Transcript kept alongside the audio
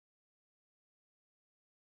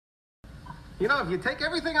You know, if you take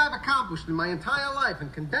everything I've accomplished in my entire life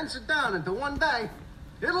and condense it down into one day,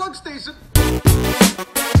 it looks decent.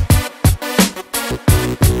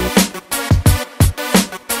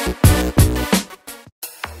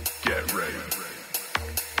 Get ready.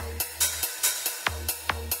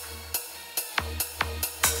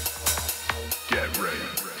 Get ready. Get ready.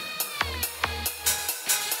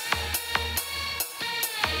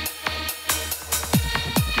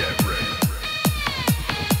 Get ready.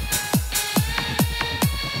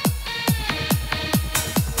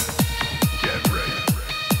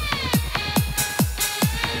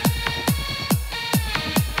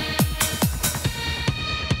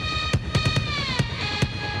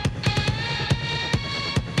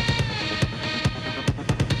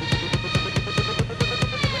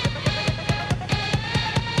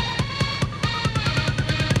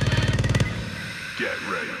 Get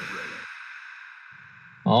ready.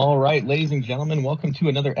 All right, ladies and gentlemen, welcome to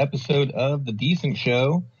another episode of The Decent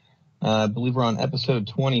Show. I believe we're on episode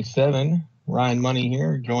 27. Ryan Money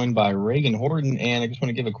here, joined by Reagan Horton. And I just want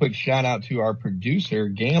to give a quick shout out to our producer,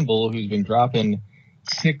 Gamble, who's been dropping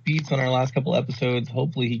sick beats on our last couple episodes.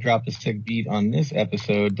 Hopefully he dropped a sick beat on this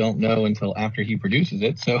episode. Don't know until after he produces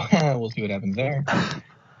it. So we'll see what happens there.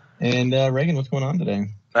 And Reagan, what's going on today?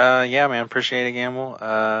 Yeah, man, appreciate it, Gamble.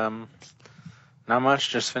 Not much,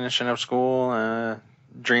 just finishing up school.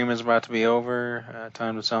 Dream is about to be over.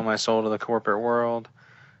 Time to sell my soul to the corporate world.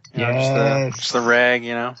 You know, just the reg,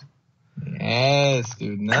 you know. Yes,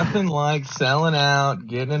 dude. Nothing like selling out,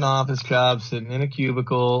 getting an office job, sitting in a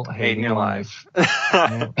cubicle, hating your life.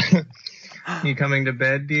 You coming to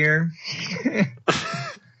bed, dear? You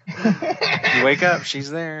wake up,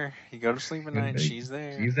 she's there. You go to sleep at night, she's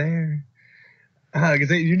there. She's there.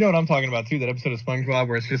 Because you know what I'm talking about, too, that episode of SpongeBob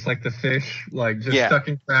where it's just like the fish, like just stuck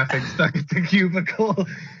in traffic, stuck at the cubicle,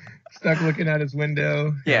 stuck looking out his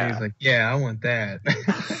window. Yeah. And he's like, yeah, I want that.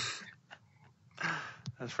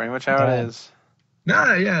 That's pretty much how it is.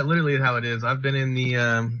 No, yeah, literally how it is. I've been in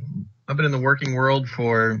the working world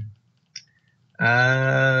for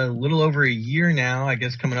a little over a year now, I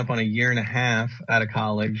guess coming up on a year and a half out of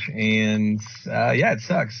college. And yeah, it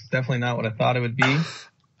sucks. Definitely not what I thought it would be.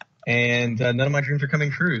 And none of my dreams are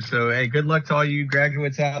coming true. So, hey, good luck to all you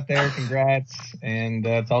graduates out there. Congrats. And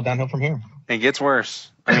it's all downhill from here. It gets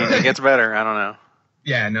worse. I mean, it gets better. I don't know.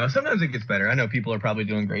 Yeah, no, sometimes it gets better. I know people are probably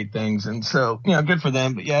doing great things. And so, you know, good for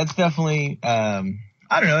them. But, yeah, it's definitely, I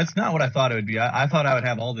don't know. It's not what I thought it would be. I thought I would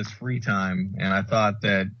have all this free time. And I thought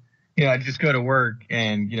that, you know, I'd just go to work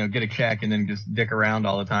and, you know, get a check and then just dick around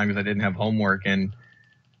all the time because I didn't have homework. And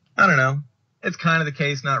I don't know. It's kind of the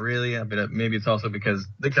case, not really, but maybe it's also because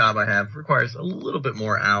the job I have requires a little bit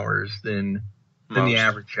more hours than the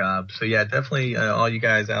average job. So, yeah, definitely all you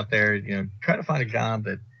guys out there, you know, try to find a job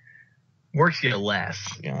that works you less.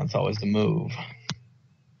 You know, that's always the move.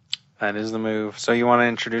 That is the move. So you want to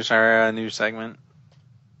introduce our new segment?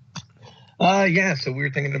 Yeah, so we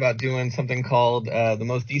were thinking about doing something called the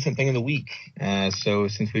most decent thing of the week. So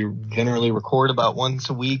since we generally record about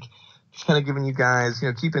once a week, just kind of giving you guys, you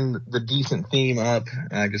know, keeping the decent theme up,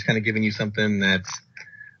 just kind of giving you something that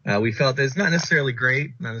we felt is not necessarily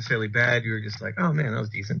great, not necessarily bad. You were just like, oh, man, that was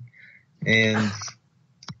decent. And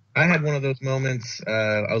I had one of those moments.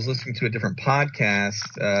 I was listening to a different podcast,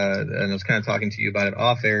 and I was kind of talking to you about it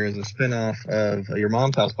off air as a spinoff of Your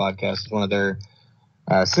Mom's House podcast. It's one of their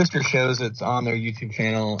sister shows that's on their YouTube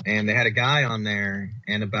channel. And they had a guy on there,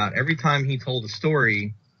 and about every time he told a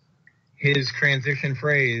story, his transition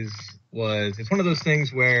phrase was, it's one of those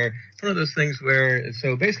things where,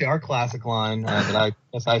 so basically our classic line that I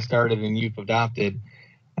guess I started and you've adopted,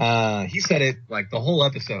 he said it like the whole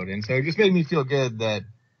episode. And so it just made me feel good that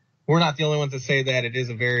we're not the only ones that say that. It is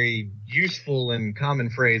a very useful and common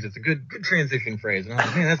phrase. It's a good transition phrase. And I was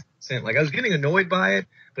like, man, that's like I was getting annoyed by it,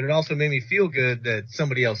 but it also made me feel good that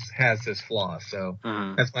somebody else has this flaw. So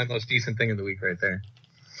that's my most decent thing of the week right there.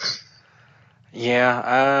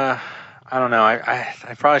 Yeah, I don't know.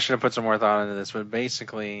 I probably should have put some more thought into this, but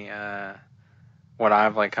basically, what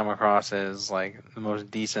I've like come across as like the most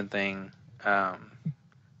decent thing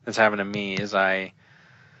that's happened to me is let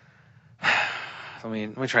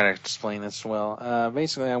me try to explain this well.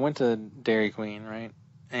 Basically, I went to Dairy Queen, right?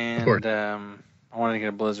 And I wanted to get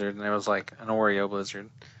a Blizzard, and it was like an Oreo Blizzard.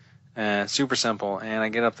 Super simple. And I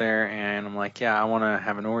get up there, and I'm like, yeah, I want to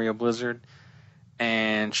have an Oreo Blizzard.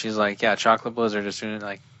 And she's like, yeah, chocolate Blizzard as soon as,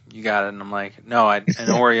 like, you got it. And I'm like, no, an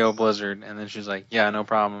Oreo Blizzard. And then she's like, yeah, no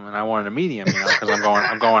problem. And I wanted a medium, you know, because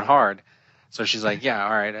I'm going hard. So she's like, yeah,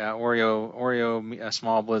 all right, Oreo, a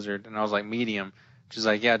small Blizzard. And I was like, medium. She's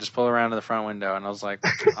like, yeah, just pull around to the front window. And I was like,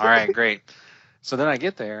 all right, great. So then I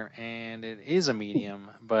get there, and it is a medium,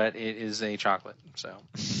 but it is a chocolate. So,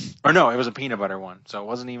 or no, it was a peanut butter one. So it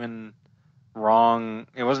wasn't even wrong.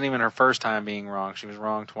 It wasn't even her first time being wrong. She was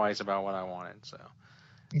wrong twice about what I wanted. So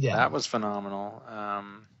Yeah. that was phenomenal.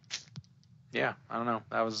 Yeah, I don't know.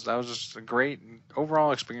 That was just a great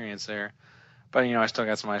overall experience there. But I still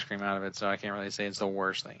got some ice cream out of it, so I can't really say it's the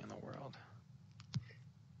worst thing in the world.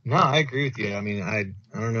 No, I agree with you. I mean, I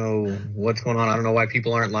don't know what's going on. I don't know why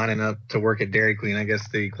people aren't lining up to work at Dairy Queen. I guess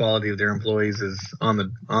the quality of their employees is on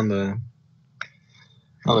the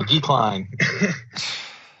decline.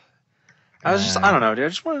 I don't know, dude. I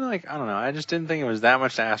just wanted I don't know. I just didn't think it was that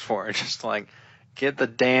much to ask for. Just get the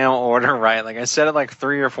damn order right. I said it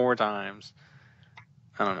 3 or 4 times.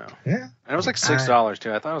 I don't know. Yeah. And it was $6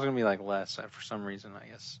 too. I thought it was gonna be less for some reason. I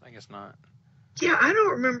guess not. Yeah, I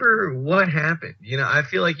don't remember what happened. I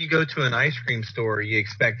feel like you go to an ice cream store, you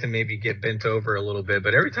expect to maybe get bent over a little bit,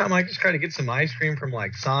 but every time I just try to get some ice cream from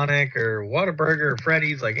Sonic or Whataburger or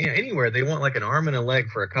Freddy's, anywhere, they want an arm and a leg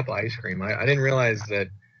for a cup of ice cream. I didn't realize that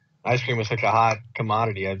ice cream was such a hot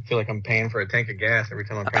commodity. I feel like I'm paying for a tank of gas every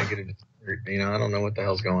time I'm trying to get a dessert. I don't know what the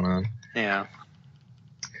hell's going on. Yeah.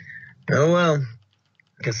 Oh, well.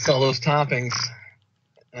 Guess it's all those toppings.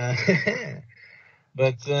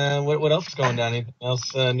 But what else is going down? Anything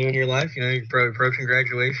else new in your life? You're approaching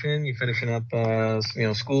graduation. You finishing up,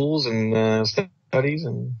 schools and studies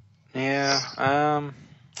and. Yeah. I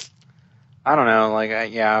don't know.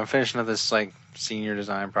 I'm finishing up this senior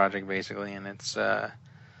design project basically, and it's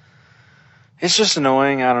just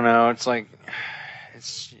annoying. I don't know.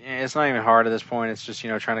 It's not even hard at this point. It's just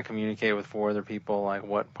trying to communicate with 4 other people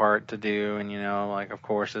what part to do, and of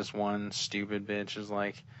course this one stupid bitch is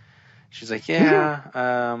she's yeah,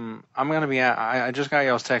 I'm going to be I just got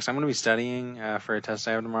y'all's text. I'm going to be studying for a test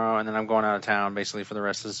I have tomorrow, and then I'm going out of town basically for the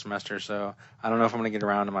rest of the semester, so I don't know if I'm going to get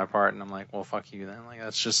around to my part. And I'm well, fuck you then.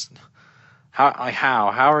 That's just how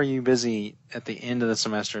are you busy at the end of the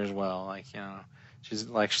semester as well?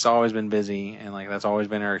 She's always been busy, and that's always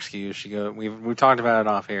been her excuse. We've talked about it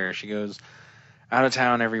off air. She goes out of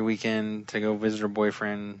town every weekend to go visit her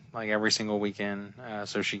boyfriend every single weekend,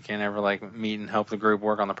 so she can ever meet and help the group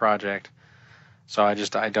work on the project. So I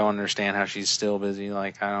don't understand how she's still busy.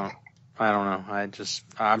 I don't know.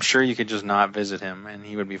 I'm sure you could just not visit him and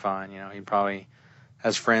he would be fine. He probably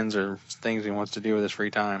has friends or things he wants to do with his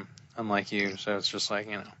free time, unlike you. So it's just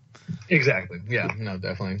Exactly. Yeah. No,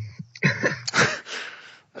 definitely.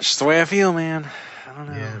 That's just the way I feel, man. I don't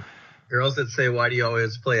know. Yeah. Girls that say, "Why do you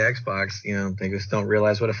always play Xbox?" They just don't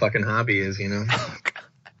realize what a fucking hobby is.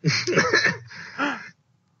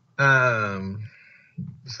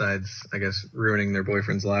 Besides, I guess, ruining their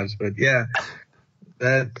boyfriends' lives. But yeah,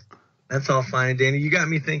 that's all fine, Danny. You got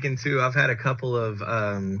me thinking too. I've had a couple of.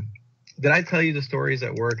 Did I tell you the stories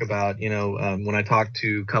at work about when I talk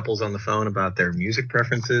to couples on the phone about their music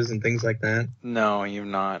preferences and things like that? No, you've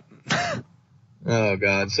not. Oh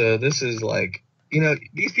God! So this is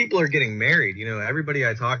these people are getting married. Everybody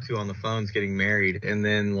I talk to on the phone's getting married. And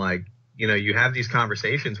then you have these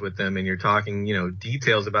conversations with them and you're talking,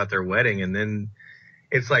 details about their wedding. And then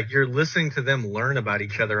it's you're listening to them learn about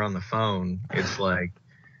each other on the phone. It's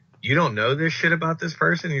you don't know this shit about this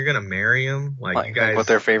person. You're going to marry him. You guys. What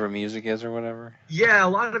their favorite music is or whatever. Yeah. A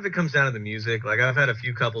lot of it comes down to the music. I've had a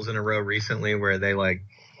few couples in a row recently where they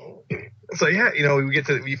so yeah,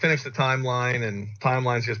 we finish the timeline, and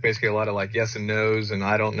timeline's just basically a lot of yes and no's and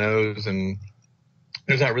I don't knows, and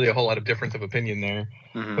there's not really a whole lot of difference of opinion there.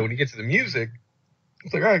 Mm-hmm. But when you get to the music,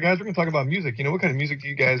 it's all right, guys, we're gonna talk about music. What kind of music do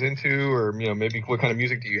you guys into, or maybe what kind of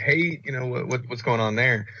music do you hate? What's going on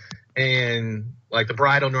there? And the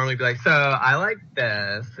bride will normally be so I like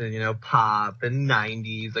this, and pop and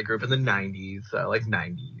 90s. I grew up in the 90s, so I like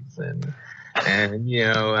 90s and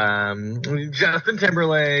Justin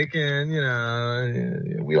Timberlake, and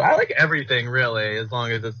I like everything really, as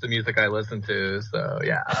long as it's the music I listen to. So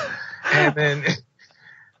yeah, and then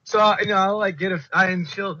so I'll and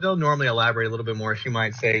they'll normally elaborate a little bit more. She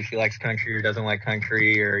might say she likes country or doesn't like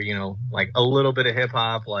country, or a little bit of hip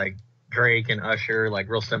hop like Drake and Usher,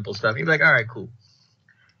 real simple stuff. You'd be all right, cool.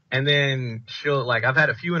 And then she'll I've had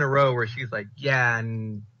a few in a row where she's yeah,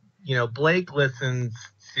 and Blake listens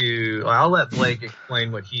to. I'll let Blake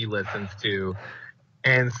explain what he listens to.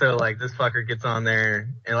 And so this fucker gets on there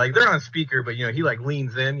and they're on speaker, but he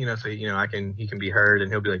leans in, so he can be heard, and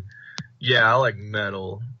he'll be yeah, I like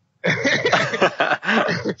metal. and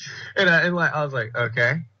I was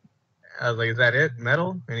okay. I was is that it,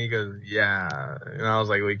 metal? And he goes, yeah. And I was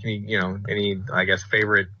well, can you any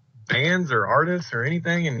favorite bands or artists or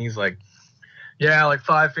anything? And he's yeah,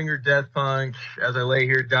 Five Finger Death Punch, As I Lay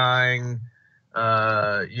Here Dying,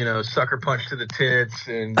 Sucker Punch to the Tits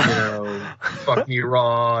and, Fuck Me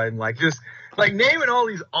Raw and like just like naming all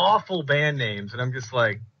these awful band names. And I'm just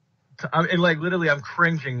like, literally I'm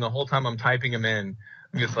cringing the whole time I'm typing them in.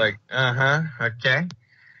 I'm just like, okay.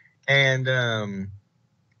 And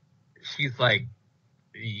she's like,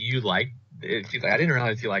 you like it? She's like, I didn't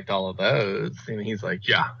realize you liked all of those. And he's like,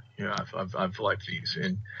 yeah, I've liked these.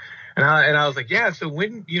 And I was like, yeah, so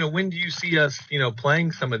when do you see us,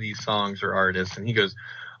 playing some of these songs or artists? And he goes,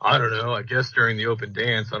 I don't know, I guess during the open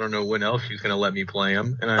dance. I don't know when else she's going to let me play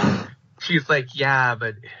them. And she's like, yeah,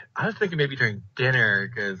 but I was thinking maybe during dinner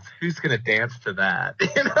because who's going to dance to that?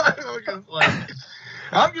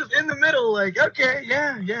 I'm just in the middle like, okay,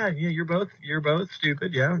 yeah, you're both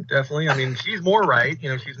stupid. Yeah, definitely. I mean, she's more right.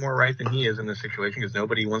 She's more right than he is in this situation because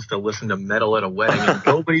nobody wants to listen to metal at a wedding and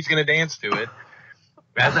nobody's going to dance to it.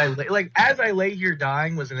 As I Lay Here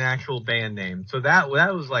Dying was an actual band name. So that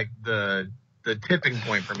was like the tipping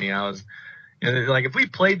point for me. I was like, if we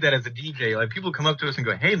played that as a DJ, like people come up to us and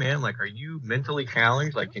go, hey man, like, are you mentally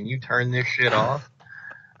challenged? Like, can you turn this shit off?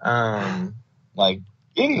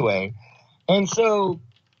 Anyway. And so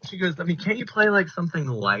she goes, I mean, can't you play like something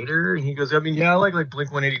lighter? And he goes, I mean, yeah, I like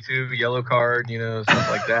Blink-182, Yellow Card, stuff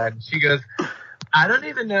like that. And she goes, I don't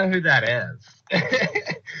even know who that is.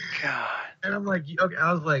 God. And I'm like, okay,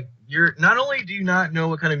 I was like, you're not only do you not know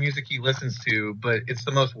what kind of music he listens to, but it's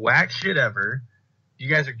the most whack shit ever. You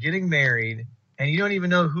guys are getting married and you don't even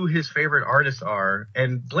know who his favorite artists are.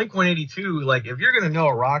 And Blink-182, like if you're going to know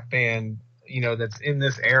a rock band, that's in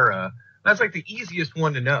this era, that's like the easiest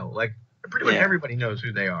one to know. Like pretty much everybody knows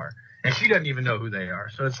who they are. And she doesn't even know who they are.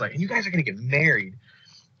 So it's like, and you guys are going to get married.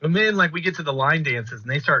 And then like we get to the line dances and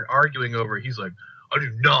they start arguing over it. He's like, I do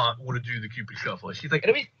not want to do the Cupid Shuffle. She's like,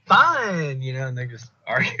 it'll be fine, and they just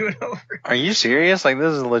arguing over it. Are you serious? Like,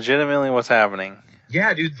 this is legitimately what's happening?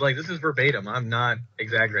 Yeah, dude, like, this is verbatim. I'm not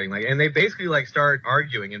exaggerating. Like, and they basically, like, start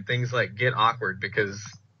arguing and things, like, get awkward because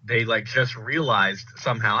they, like, just realized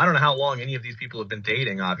somehow. I don't know how long any of these people have been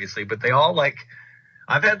dating, obviously, but they all, like,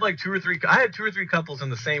 I had two or three couples in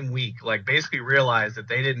the same week, like, basically realize that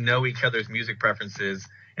they didn't know each other's music preferences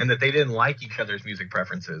and that they didn't like each other's music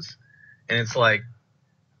preferences. And it's like,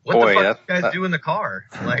 what the fuck do you guys do in the car?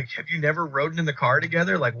 Like, have you never rode in the car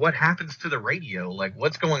together? Like, what happens to the radio? Like,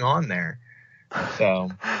 what's going on there? So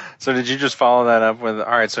did you just follow that up with, all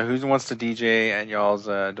right, so who wants to DJ at y'all's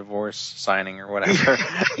divorce signing or whatever?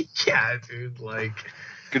 Yeah, dude, like.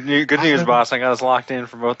 Good news, boss. I got us locked in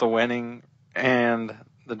for both the wedding and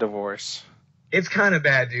the divorce. It's kind of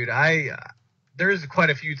bad, dude. There's quite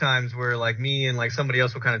a few times where, like, me and, like, somebody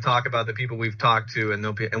else will kind of talk about the people we've talked to, and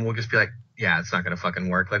we'll just be like, yeah, it's not going to fucking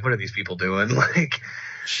work. Like, what are these people doing? Like,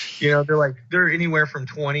 they're anywhere from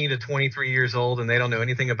 20 to 23 years old, and they don't know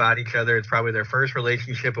anything about each other. It's probably their first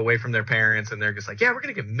relationship away from their parents, and they're just like, yeah, we're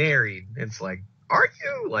going to get married. It's like, are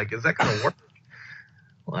you? Like, is that going to work?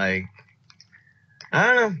 Like,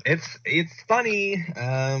 I don't know. It's funny,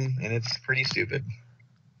 and it's pretty stupid.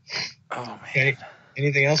 Oh, man. Okay.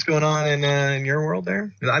 Anything else going on in your world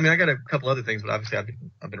there? I mean, I got a couple other things, but obviously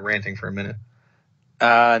I've been ranting for a minute.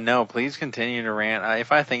 No, please continue to rant.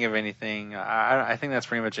 If I think of anything, I think that's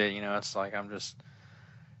pretty much it. It's like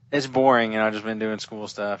it's boring. I've just been doing school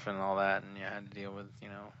stuff and all that, and I had to deal with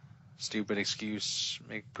stupid excuse,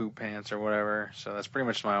 make poop pants or whatever. So that's pretty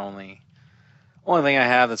much my only thing I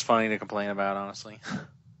have that's funny to complain about, honestly.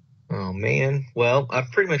 Oh man, well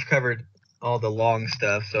I've pretty much covered all the long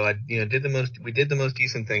stuff. So we did the most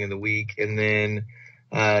decent thing of the week, and then.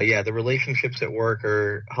 The relationships at work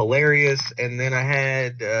are hilarious. And then I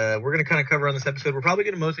had, we're going to kind of cover on this episode. We're probably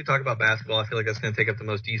going to mostly talk about basketball. I feel like that's going to take up the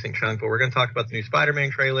most decent chunk, but we're going to talk about the new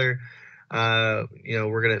Spider-Man trailer. We're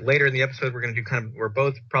going to, later in the episode, we're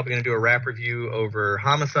both probably going to do a rap review over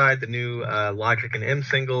Homicide, the new, Logic and M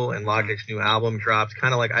single, and Logic's new album drops.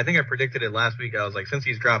 Kind of like, I think I predicted it last week. I was like, since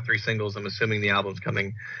he's dropped 3 singles, I'm assuming the album's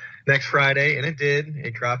coming next Friday. And it did.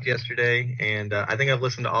 It dropped yesterday. And, I think I've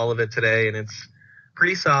listened to all of it today, and it's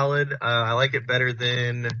pretty solid. I like it better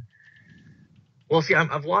than. Well, see,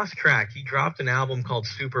 I've lost track. He dropped an album called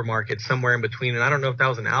Supermarket somewhere in between, and I don't know if that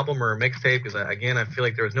was an album or a mixtape because, again, I feel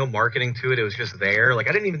like there was no marketing to it. It was just there. Like,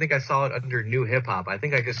 I didn't even think I saw it under New Hip Hop. I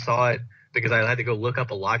think I just saw it because I had to go look up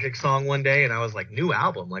a Logic song one day, and I was like, new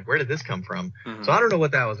album? Like, where did this come from? Mm-hmm. So I don't know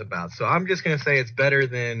what that was about. So I'm just going to say it's better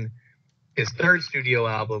than his third studio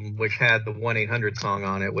album, which had the 1-800 song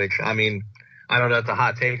on it, which, I mean, I don't know if it's a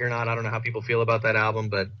hot take or not. I don't know how people feel about that album,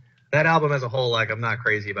 but that album as a whole, like, I'm not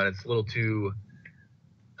crazy about it. It's a little too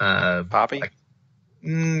poppy. Like,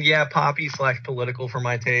 poppy / political for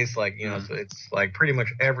my taste. Like, so it's like pretty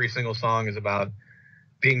much every single song is about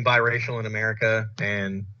being biracial in America,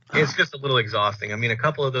 and it's just a little exhausting. I mean, a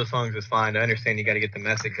couple of those songs is fine. I understand you got to get the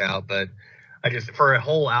message out, but I just, for a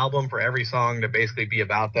whole album, for every song to basically be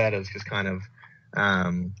about that, is just kind of,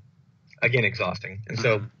 again, exhausting. And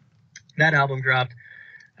so that album dropped.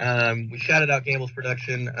 We shouted out Gamble's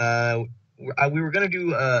production. We were going to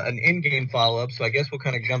do an in-game follow-up, so I guess we'll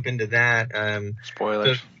kind of jump into that.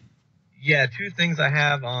 Spoilers. So, yeah, two things I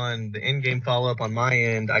have on the in-game follow-up on my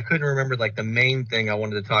end. I couldn't remember, like, the main thing I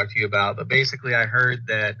wanted to talk to you about, but basically I heard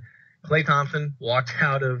that Klay Thompson walked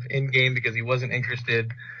out of in-game because he wasn't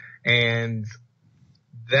interested, and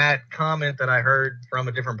that comment that I heard from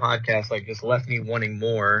a different podcast, like, just left me wanting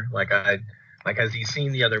more. Like, has he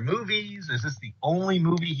seen the other movies? Is this the only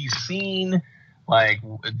movie he's seen? Like,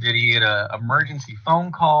 did he get a emergency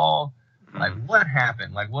phone call? Like, what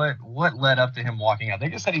happened? Like, what led up to him walking out? They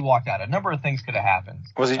just said he walked out. A number of things could have happened.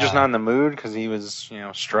 Was he just not in the mood because he was,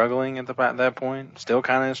 struggling at that point? Still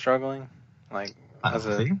kind of struggling? Like,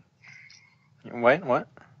 Wait, what?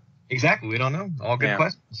 Exactly. We don't know. All good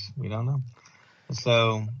questions. We don't know.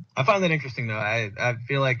 So I find that interesting, though. I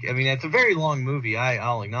feel like, I mean, it's a very long movie.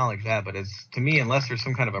 I'll acknowledge that, but it's, to me, unless there's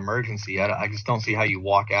some kind of emergency, I just don't see how you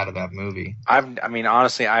walk out of that movie.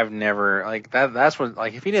 Honestly, I've never, like, that's what,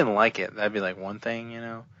 like, if he didn't like it, that'd be like one thing,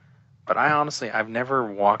 but I've never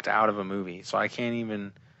walked out of a movie, so I can't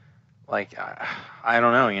even, like, I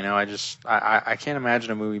don't know, I can't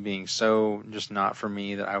imagine a movie being so just not for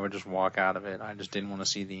me that I would just walk out of it. I just didn't want to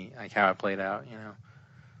see how it played out,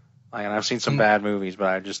 Like, and I've seen some bad movies,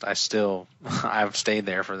 but I've stayed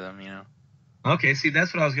there for them, Okay, see,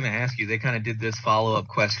 that's what I was going to ask you. They kind of did this follow-up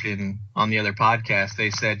question on the other podcast.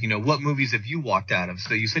 They said, what movies have you walked out of?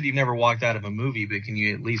 So you said you've never walked out of a movie, but can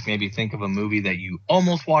you at least maybe think of a movie that you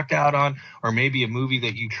almost walked out on, or maybe a movie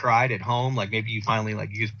that you tried at home? Like, maybe you finally,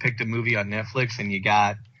 like, you just picked a movie on Netflix and you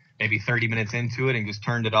got maybe 30 minutes into it and just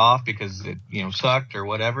turned it off because it, sucked or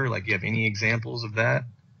whatever. Like, you have any examples of that?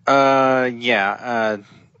 Yeah.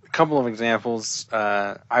 Couple of examples.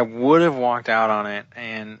 I would have walked out on it,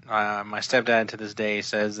 and my stepdad to this day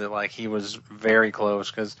says that, like, he was very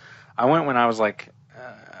close, because I went when I was like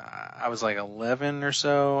 11 or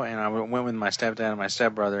so, and I went with my stepdad and my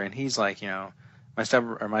stepbrother, and he's like, my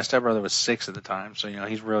stepbrother was 6 at the time, so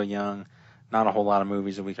he's real young, not a whole lot of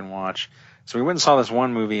movies that we can watch. So we went and saw this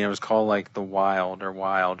one movie, and it was called like The Wild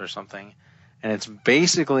or something, and it's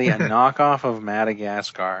basically a knockoff of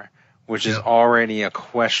Madagascar, which is already a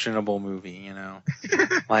questionable movie,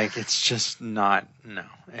 Like, it's just not, no.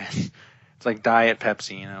 It's like Diet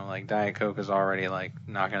Pepsi, Like, Diet Coke is already, like,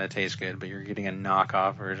 not going to taste good, but you're getting a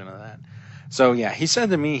knockoff version of that. So, yeah, he said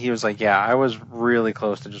to me, he was like, yeah, I was really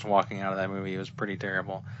close to just walking out of that movie. It was pretty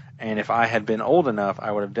terrible. And if I had been old enough,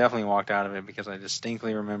 I would have definitely walked out of it, because I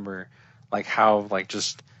distinctly remember, like, how, like,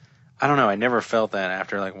 just, I don't know, I never felt that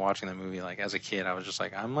after, like, watching the movie. Like, as a kid, I was just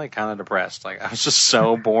like, I'm, like, kind of depressed. Like, I was just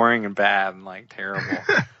so boring and bad and, like, terrible.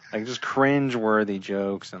 Like, just cringe-worthy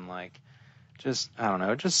jokes and, like, just, I don't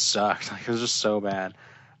know, it just sucked. Like, it was just so bad.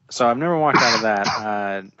 So I've never walked out of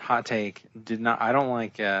that. Hot take, I don't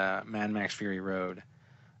like Mad Max Fury Road.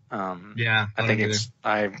 Yeah, I think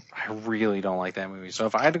I really don't like that movie. So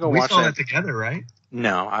if I had to go watch that. We saw that together, right?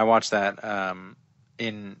 No, I watched that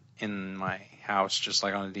in my house, just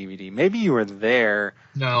like on a DVD. Maybe you were there.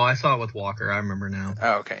 No, I saw it with Walker. I remember now.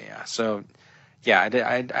 Oh, okay, yeah. So, yeah,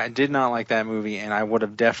 I did not like that movie, and I would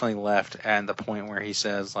have definitely left at the point where he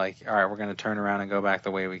says, like, all right, we're going to turn around and go back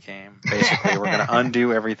the way we came. Basically, we're going to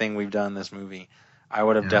undo everything we've done in this movie. I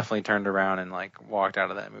would have definitely turned around and, like, walked out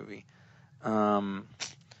of that movie.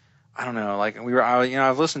 I don't know, like,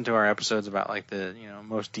 I've listened to our episodes about, like, the,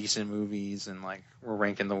 most decent movies, and, like, we're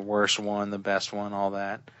ranking the worst one, the best one, all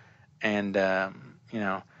that. And,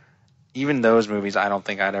 even those movies, I don't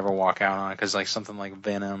think I'd ever walk out on, because, like, something like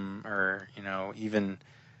Venom, or, even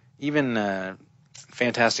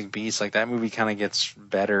Fantastic Beasts, like, that movie kind of gets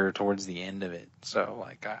better towards the end of it. So,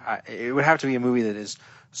 like, it would have to be a movie that is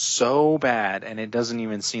so bad, and it doesn't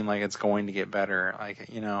even seem like it's going to get better. Like,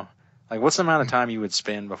 like, what's the amount of time you would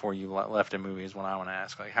spend before you left a movie is what I want to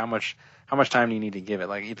ask. Like, how much time do you need to give it?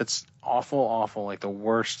 Like, if it's awful, like, the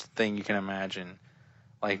worst thing you can imagine,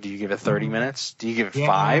 like, do you give it 30 minutes? Do you give it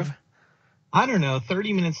 5? I don't know,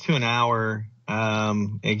 30 minutes to an hour.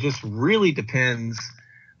 It just really depends.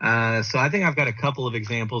 So I think I've got a couple of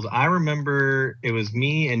examples. I remember it was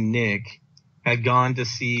me and Nick had gone to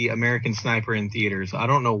see American Sniper in theaters. I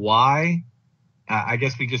don't know why. I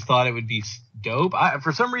guess we just thought it would be dope.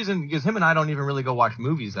 For some reason, because him and I don't even really go watch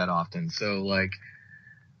movies that often. So, like,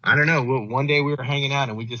 I don't know. One day we were hanging out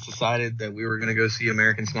and we just decided that we were going to go see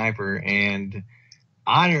American Sniper. And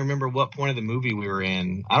I don't remember what point of the movie we were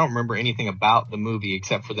in. I don't remember anything about the movie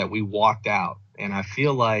except for that we walked out. and I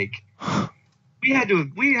feel like we had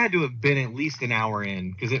to have been at least an hour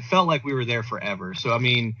in because it felt like we were there forever. So I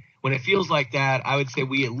mean, when it feels like that, I would say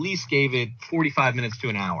we at least gave it 45 minutes to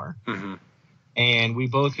an hour. Mm-hmm. And we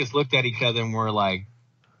both just looked at each other and were like,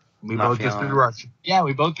 we Not both just feeling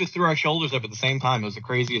threw our shoulders up at the same time. It was the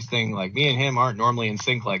craziest thing. Like, me and him aren't normally in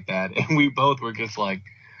sync like that, and we both were just like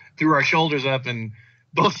threw our shoulders up and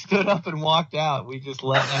both stood up and walked out. We just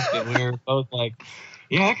left, and we were both like,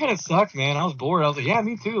 yeah, that kind of sucked, man. I was bored. I was like, yeah,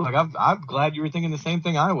 me too. Like, I'm glad you were thinking the same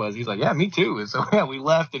thing I was. He's like, yeah, me too. And so yeah, we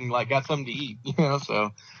left and like got something to eat,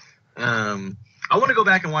 So I want to go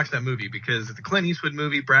back and watch that movie because it's a Clint Eastwood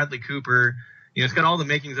movie, Bradley Cooper. It's got all the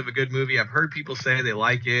makings of a good movie. I've heard people say they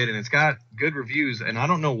like it, and it's got good reviews. And I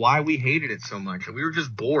don't know why we hated it so much. We were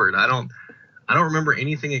just bored. I don't remember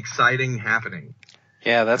anything exciting happening.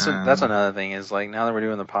 Yeah, that's another thing is like now that we're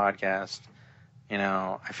doing the podcast,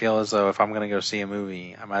 I feel as though if I'm going to go see a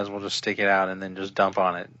movie, I might as well just stick it out and then just dump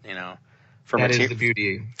on it, That is the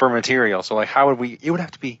beauty. For material. So like how would we – it would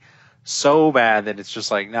have to be so bad that it's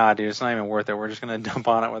just like, nah, dude, it's not even worth it. We're just going to dump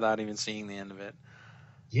on it without even seeing the end of it.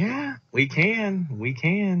 Yeah, we can.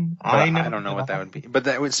 I don't know what that would be. But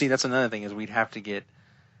that's another thing is we'd have to get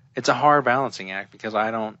 – it's a hard balancing act because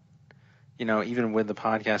I don't – even with the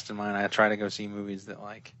podcast in mind, I try to go see movies that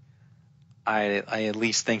like I at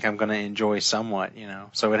least think I'm going to enjoy somewhat,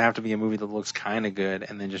 So it'd have to be a movie that looks kind of good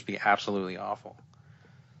and then just be absolutely awful.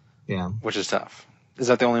 Yeah. Which is tough. Is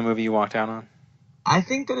that the only movie you walked out on? I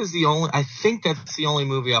think that's the only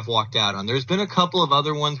movie I've walked out on. There's been a couple of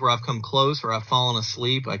other ones where I've come close or I've fallen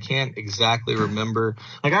asleep. I can't exactly remember.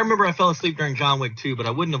 Like, I remember I fell asleep during John Wick 2, but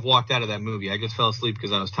I wouldn't have walked out of that movie. I just fell asleep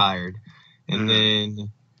because I was tired. And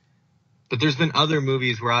but there's been other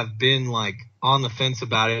movies where I've been like on the fence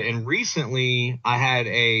about it. And recently I had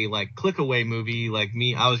a like click away movie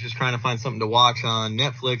I was just trying to find something to watch on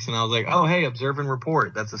Netflix, and I was like, oh, hey, Observe and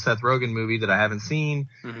Report. That's a Seth Rogen movie that I haven't seen.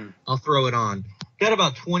 I'll throw it on. Got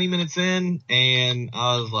about 20 minutes in, and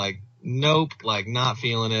I was like, nope, like not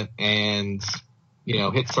feeling it, and,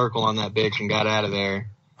 hit circle on that bitch and got out of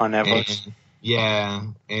there. On Netflix?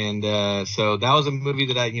 So that was a movie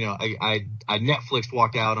that I Netflixed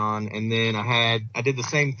walked out on, and then I did the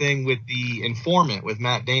same thing with The Informant with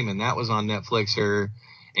Matt Damon. That was on Netflix or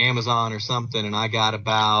Amazon or something, and I got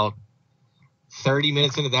about 30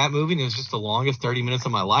 minutes into that movie, and it was just the longest 30 minutes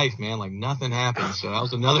of my life, man. Like, nothing happened. So that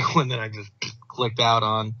was another one that I just clicked out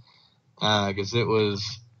on because it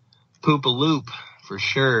was poop-a-loop for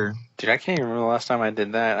sure. Dude, I can't even remember the last time I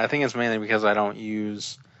did that. I think it's mainly because I don't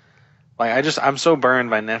use I'm so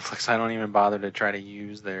burned by Netflix I don't even bother to try to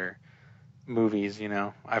use their movies,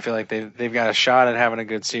 I feel like they've got a shot at having a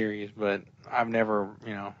good series, but I've never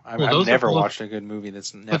I've never watched a good movie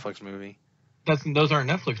that's a Netflix movie. Those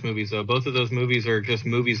aren't Netflix movies though. Both of those movies are just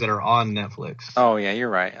movies that are on Netflix. Oh yeah, you're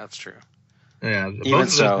right. That's true. Yeah. Even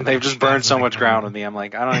so, they've just burned so much ground with me. I'm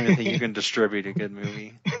like, I don't even think you can distribute a good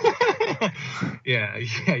movie. Yeah.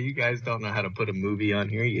 You guys don't know how to put a movie on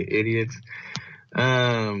here, you idiots.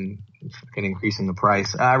 Fucking increasing the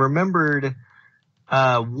price. I remembered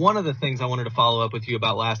one of the things I wanted to follow up with you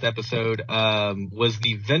about last episode was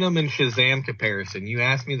the Venom and Shazam comparison. You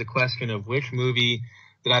asked me the question of which movie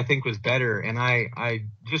that I think was better, and I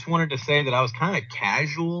just wanted to say that I was kind of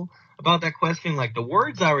casual about that question. Like, the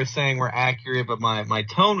words I was saying were accurate, but my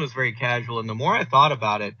tone was very casual, and the more I thought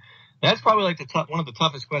about it, that's probably like one of the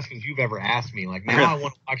toughest questions you've ever asked me. Like, now I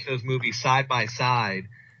want to watch those movies side by side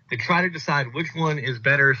to try to decide which one is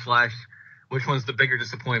better / which one's the bigger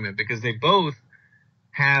disappointment, because they both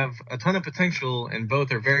have a ton of potential and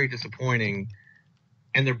both are very disappointing,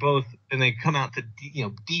 and they come out to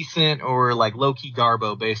decent or like low-key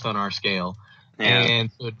garbo based on our scale. Yeah. And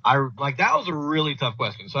so that was a really tough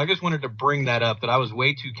question. So I just wanted to bring that up, that I was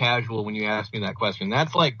way too casual when you asked me that question.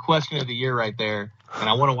 That's like question of the year right there. And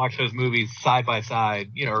I want to watch those movies side by side,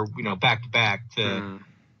 or back to back to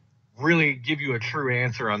really give you a true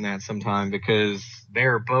answer on that sometime, because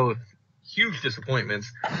they're both huge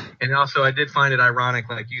disappointments. And also I did find it ironic,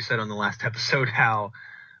 like you said on the last episode, how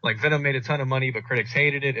like Venom made a ton of money but critics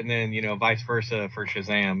hated it, and then vice versa for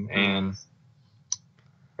Shazam. And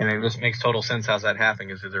it just makes total sense how that happened,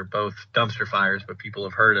 is that they're both dumpster fires, but people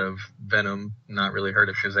have heard of Venom, not really heard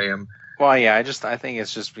of Shazam. Well, yeah, I think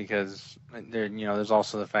it's just because there's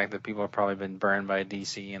also the fact that people have probably been burned by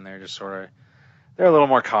DC, and they're just they're a little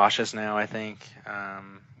more cautious now, I think,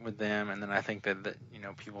 with them. And then I think that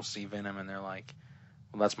people see Venom and they're like,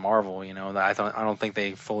 well, that's Marvel, I don't think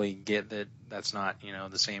they fully get that that's not,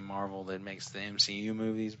 the same Marvel that makes the MCU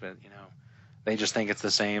movies, but, they just think it's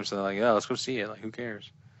the same. So they're like, oh, let's go see it. Like, who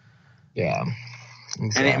cares? Yeah.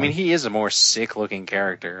 And I mean, he is a more sick-looking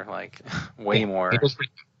character, like way more.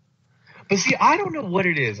 But see, I don't know what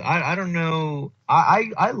it is. I don't know.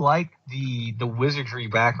 I like the wizardry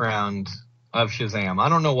background of Shazam. I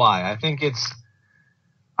don't know why. I think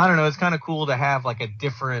I don't know. It's kind of cool to have like a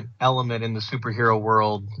different element in the superhero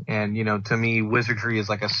world. And, to me, wizardry is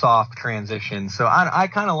like a soft transition. So I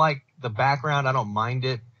kind of like the background. I don't mind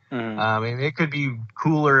it. Mm-hmm. I mean, it could be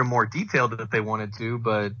cooler and more detailed if they wanted to,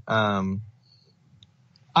 but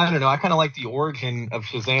I don't know. I kind of like the origin of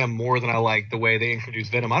Shazam more than I like the way they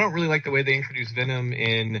introduced Venom. I don't really like the way they introduced Venom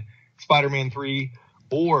in Spider-Man 3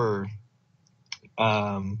 or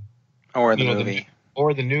the movie.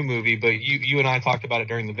 Or the new movie, but you and I talked about it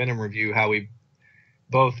during the Venom review, how we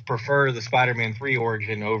both prefer the Spider-Man 3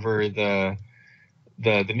 origin over the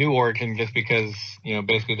new origin, just because,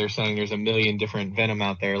 basically they're saying there's a million different Venom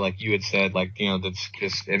out there, like you had said, like, that's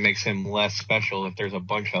just, it makes him less special if there's a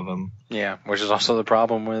bunch of them. Yeah, which is also the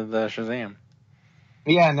problem with Shazam.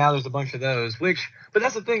 Yeah, now there's a bunch of those, but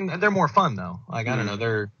that's the thing, they're more fun though. Like, I don't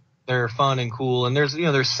know, they're fun and cool, and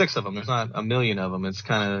there's 6 of them. There's not a million of them. It's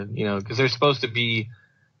kind of, because they're supposed to be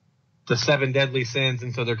the 7 deadly sins,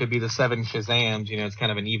 and so there could be the 7 Shazams. It's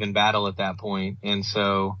kind of an even battle at that point, and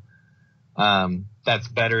so that's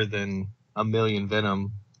better than a million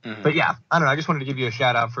Venom. Mm-hmm. But yeah, I don't know. I just wanted to give you a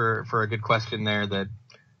shout out for a good question there that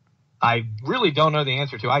I really don't know the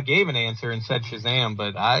answer to. I gave an answer and said Shazam,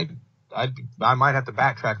 but I might have to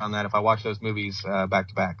backtrack on that if I watch those movies back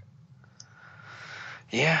to back.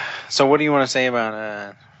 Yeah. So what do you want to say about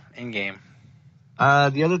Endgame?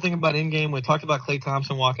 The other thing about Endgame, we talked about Klay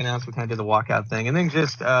Thompson walking out, so we kind of did the walkout thing. And then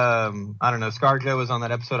just, I don't know, ScarJo was on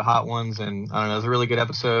that episode of Hot Ones, and I don't know, it was a really good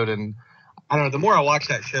episode. And I don't know, the more I watch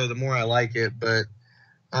that show, the more I like it. But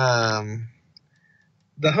the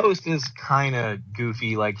host is kind of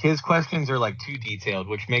goofy. Like, his questions are, like, too detailed,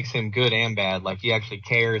 which makes him good and bad. Like, he actually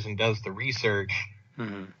cares and does the research.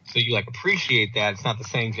 Mm-hmm. So you, like, appreciate that. It's not the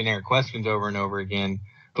same generic questions over and over again.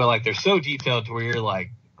 But, like, they're so detailed to where you're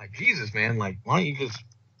like, Jesus, man, like, why don't you just,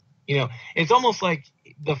 it's almost like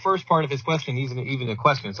the first part of his question isn't even a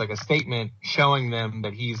question. It's like a statement showing them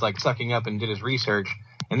that he's, like, sucking up and did his research,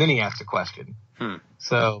 and then he asks a question.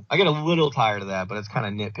 So I get a little tired of that, but it's kind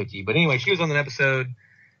of nitpicky. But anyway, she was on that episode,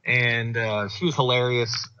 and she was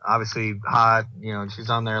hilarious, obviously hot. She's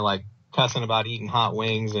on there, like, cussing about eating hot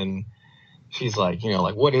wings, and she's like,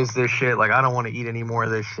 like, what is this shit? Like, I don't want to eat any more of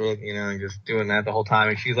this shit, and just doing that the whole time.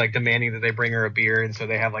 And she's, like, demanding that they bring her a beer. And so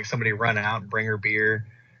they have, like, somebody run out and bring her beer.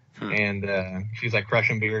 And she's, like,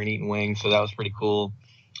 crushing beer and eating wings. So that was pretty cool.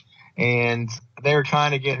 And they were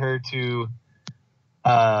trying to get her to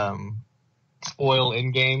spoil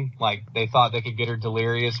Endgame. Like, they thought they could get her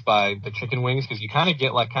delirious by the chicken wings, because you kind of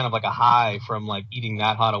get, like, kind of like a high from, like, eating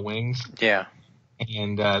that hot of wings. Yeah.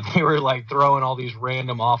 And they were, like, throwing all these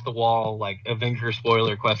random off-the-wall, like, Avenger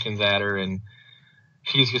spoiler questions at her. And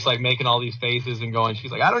she's just, like, making all these faces and going,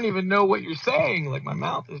 she's like, I don't even know what you're saying. Like, my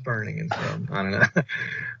mouth is burning. And so, I don't know.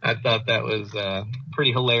 I thought that was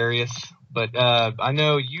pretty hilarious. But I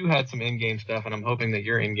know you had some in-game stuff, and I'm hoping that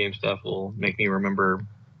your in-game stuff will make me remember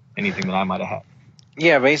anything that I might have had.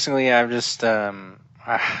 Yeah, basically, I've just...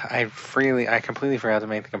 I completely forgot to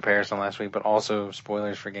make the comparison last week, but also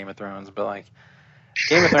spoilers for Game of Thrones. But, like,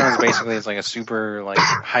 Game of Thrones basically is like a super, like,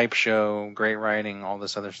 hype show, great writing, all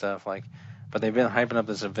this other stuff. Like, but they've been hyping up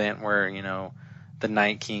this event where, the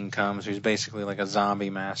Night King comes, who's basically like a zombie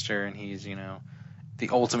master, and he's, the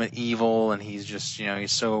ultimate evil, and he's just,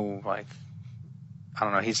 he's so, like, I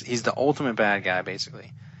don't know, he's the ultimate bad guy,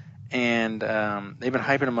 basically. And they've been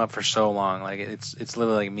hyping him up for so long. Like, it's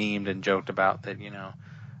literally, like, memed and joked about that,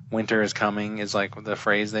 winter is coming is, like, the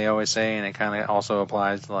phrase they always say, and it kind of also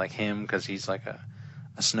applies to, like, him, because he's, like, a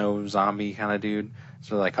snow zombie kind of dude.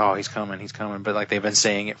 So they're like, oh, he's coming. But, like, they've been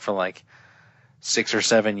saying it for, like, 6 or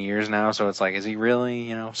 7 years now. So it's like, is he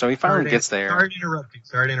really, So he finally gets there. Sorry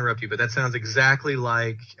to interrupt you, but that sounds exactly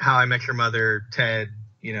like How I Met Your Mother, Ted,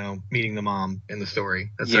 meeting the mom in the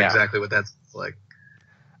story. That's exactly what that's like.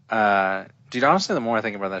 Dude, honestly, the more I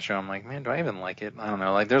think about that show, I'm like, man, do I even like it? I don't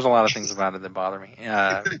know. Like, there's a lot of things about it that bother me.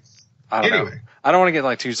 I don't know. I don't want to get,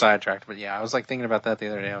 like, too sidetracked, but yeah, I was, like, thinking about that the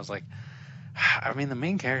other day. I was like, I mean, the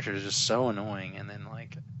main character is just so annoying, and then,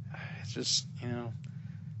 like, it's just,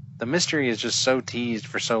 the mystery is just so teased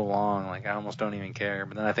for so long, like, I almost don't even care.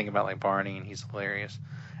 But then I think about, like, Barney, and he's hilarious.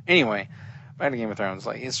 Anyway, back to Game of Thrones,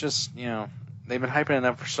 like, it's just, they've been hyping it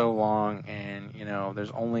up for so long, and,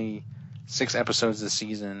 there's only 6 episodes this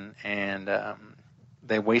season, and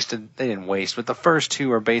they didn't waste, but the first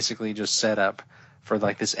 2 are basically just set up for,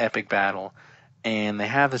 like, this epic battle. And they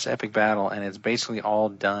have this epic battle, and it's basically all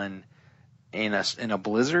done in a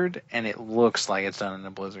blizzard, and it looks like it's done in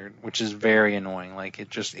a blizzard, which is very annoying. Like it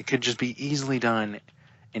could just be easily done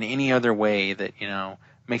in any other way that, you know,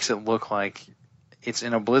 makes it look like it's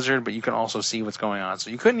in a blizzard, but you can also see what's going on. So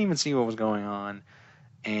you couldn't even see what was going on,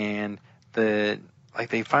 and they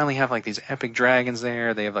finally have like these epic dragons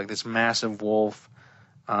there. They have like this massive wolf.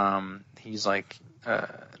 He's like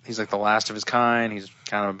the last of his kind. He's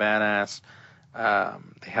kind of a badass.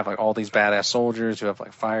 They have like all these badass soldiers who have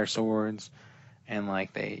like fire swords, and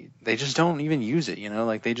like they just don't even use it, you know,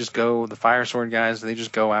 like they just go, the fire sword guys, they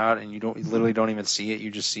just go out and you literally don't even see it.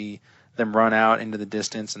 You just see them run out into the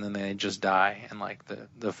distance and then they just die, and like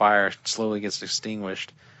the fire slowly gets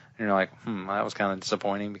extinguished, and you're like, that was kind of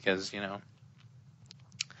disappointing because, you know,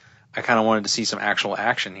 I kind of wanted to see some actual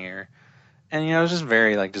action here. And, you know, it was just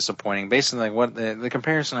very, like, disappointing. Basically, like, what the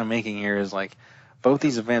comparison I'm making here is, like, both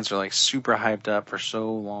these events are, like, super hyped up for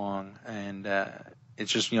so long. And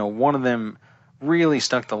it's just, you know, one of them really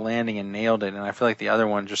stuck the landing and nailed it. And I feel like the other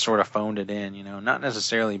one just sort of phoned it in, you know. Not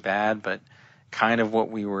necessarily bad, but kind of what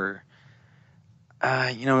we were,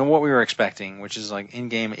 you know, what we were expecting. Which is, like,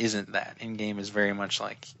 in-game isn't that. In-game is very much,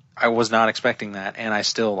 like, I was not expecting that, and I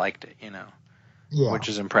still liked it, you know. Yeah. Which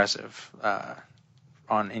is impressive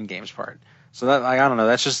on in-game's part. So that, like, I don't know,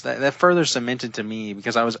 that's just that further cemented to me,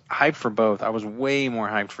 because I was hyped for both. I was way more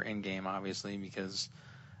hyped for in-game, obviously, because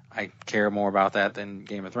I care more about that than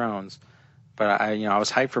Game of Thrones. But I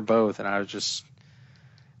was hyped for both, and I was just,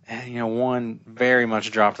 you know, one very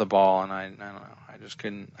much dropped the ball, and I don't know, I just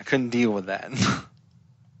couldn't deal with that.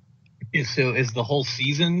 So is the whole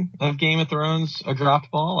season of Game of Thrones a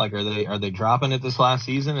dropped ball? Like, are they dropping it this last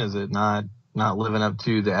season? Is it not living up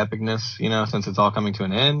to the epicness, you know, since it's all coming to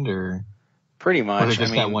an end, or? Pretty much. Was it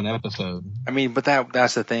just that one episode? I mean, but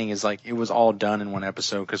that's the thing, is like it was all done in one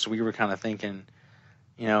episode, because we were kind of thinking,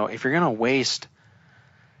 you know, if you're gonna waste,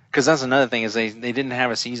 because that's another thing, is they didn't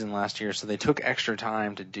have a season last year, so they took extra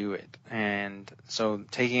time to do it, and so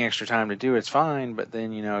taking extra time to do it's fine, but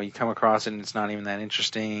then, you know, you come across it and it's not even that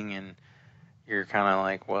interesting, and you're kind of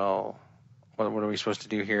like, well, what are we supposed to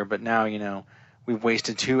do here? But now, you know, we've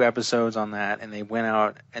wasted 2 episodes on that, and they went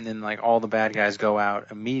out, and then like all the bad guys go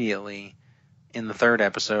out immediately in the 3rd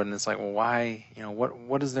episode, and it's like, well, why, you know,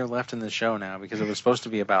 what is there left in the show now? Because it was supposed to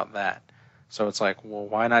be about that. So it's like, well,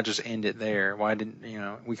 why not just end it there? Why didn't, you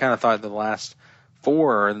know, we kind of thought the last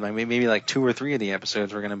 4, or maybe like 2 or 3 of the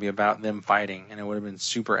episodes were going to be about them fighting, and it would have been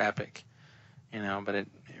super epic, you know, but it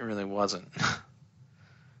really wasn't.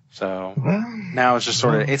 So now it's just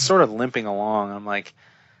sort of limping along. I'm like,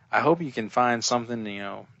 I hope you can find something, you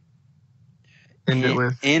know,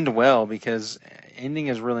 end well, because ending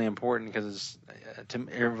is really important, because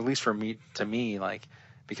or at least to me, like,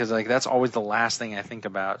 because like that's always the last thing I think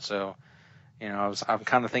about. So, you know, I'm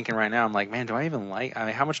kind of thinking right now, I'm like, man, do I even like, I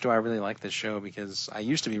mean, how much do I really like this show? Because I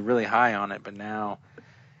used to be really high on it, but now,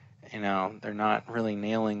 you know, they're not really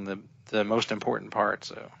nailing the most important part.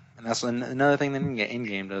 So, and that's another thing that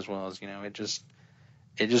in-game does well, is, you know, it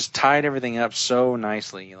just tied everything up so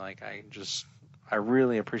nicely. Like, I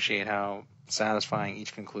really appreciate how satisfying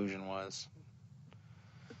each conclusion was.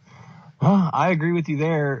 Well, I agree with you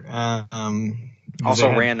there.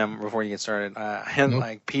 Also, random before you get started,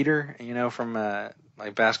 like Peter, you know, from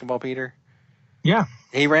like Basketball Peter. Yeah.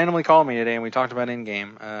 He randomly called me today, and we talked about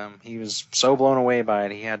in-game. He was so blown away by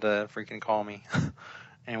it, he had to freaking call me,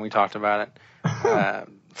 and we talked about it.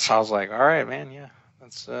 So I was like, all right, man, yeah,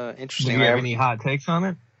 that's interesting. Do you have any hot takes on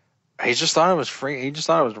it? He just thought it was free. He just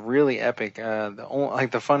thought it was really epic.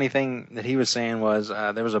 The funny thing that he was saying was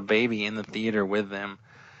there was a baby in the theater with them,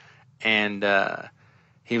 and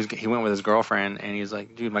he went with his girlfriend, and he was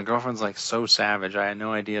like, dude, my girlfriend's like so savage. I had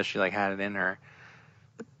no idea she like had it in her,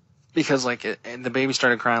 because like and the baby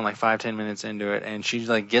started crying like 5-10 minutes into it, and she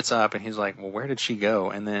like gets up, and he's like, well, where did she go?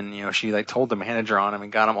 And then, you know, she like told the manager on him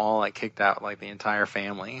and got them all like kicked out, like the entire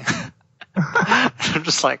family. I'm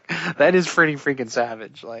just like, that is pretty freaking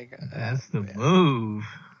savage. Like, that's the move.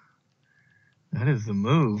 That is the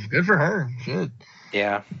move. Good for her. Shit.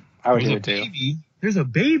 Yeah, I would do it too. There's a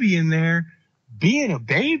baby in there being a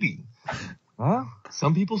baby. Well,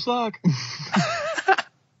 some people suck.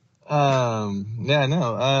 Yeah,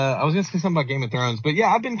 no. I was gonna say something about Game of Thrones, but yeah,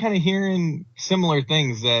 I've been kind of hearing similar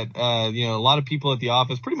things that, you know, a lot of people at the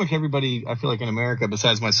office, pretty much everybody, I feel like in America,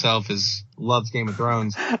 besides myself, loves Game of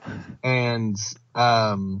Thrones, and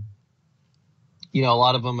you know, a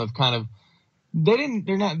lot of them have kind of,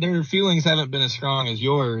 their feelings haven't been as strong as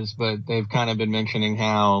yours, but they've kind of been mentioning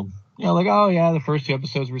how, you know, like, oh yeah, the first 2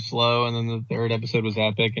 episodes were slow, and then the 3rd episode was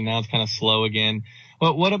epic, and now it's kind of slow again.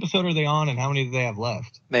 But what episode are they on, and how many do they have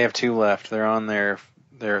left? They have 2 left. They're on they're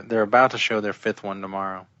about to show their 5th one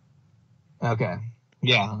tomorrow. Okay.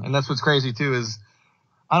 Yeah, and that's what's crazy too is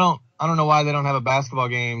I don't know why they don't have a basketball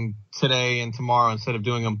game today and tomorrow instead of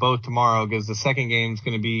doing them both tomorrow, because the second game is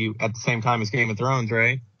going to be at the same time as Game of Thrones,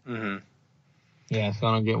 right? Mm-hmm. Yeah, so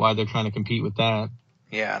I don't get why they're trying to compete with that.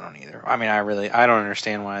 Yeah, I don't either. I mean, I don't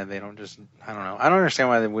understand why they don't just, I don't know. I don't understand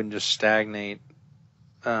why they wouldn't just stagnate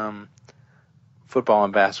football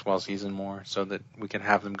and basketball season more so that we can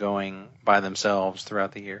have them going by themselves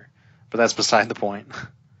throughout the year. But that's beside the point.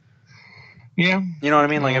 Yeah. You know what I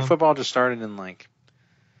mean? Like if football just started in like,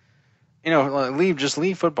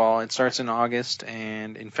 leave football. It starts in August,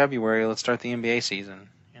 and in February let's start the NBA season.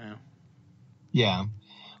 Yeah.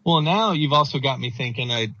 Well, now you've also got me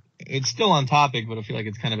thinking. It's still on topic, but I feel like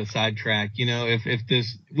it's kind of a sidetrack. If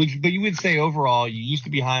this, but you would say overall you used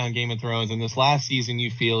to be high on Game of Thrones, and this last season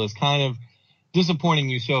you feel is kind of disappointing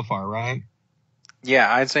you so far, right?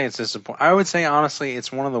 Yeah, I'd say it's disappointing. I would say honestly,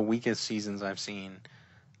 it's one of the weakest seasons I've seen.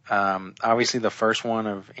 Obviously, the first one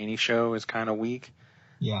of any show is kind of weak.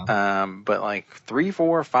 Yeah. But like 3,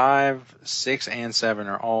 4, 5, 6, and 7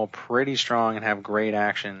 are all pretty strong and have great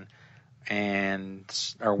action and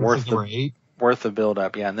are worth the build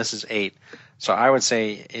up. Yeah, and this is 8. So I would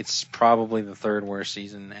say it's probably the third worst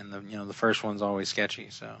season, and the first one's always sketchy.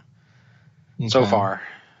 So far,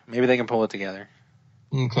 maybe they can pull it together.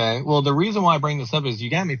 Okay. Well, the reason why I bring this up is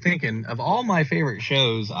you got me thinking of all my favorite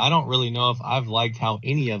shows. I don't really know if I've liked how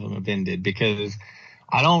any of them have ended because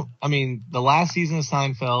the last season of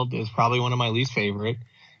Seinfeld is probably one of my least favorite.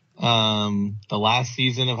 The last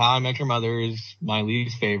season of How I Met Your Mother is my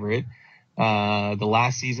least favorite. The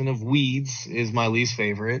last season of Weeds is my least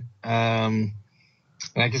favorite. And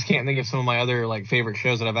I just can't think of some of my other like favorite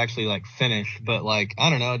shows that I've actually like finished. But like, I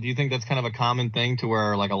don't know. Do you think that's kind of a common thing to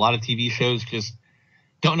where like a lot of TV shows just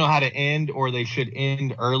don't know how to end, or they should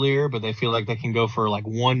end earlier, but they feel like they can go for like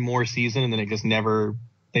one more season and then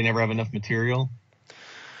they never have enough material?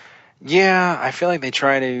 Yeah, I feel like they just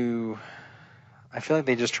try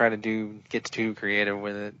to get too creative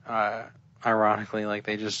with it. Ironically, like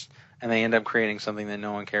they end up creating something that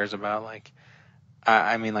no one cares about. Like,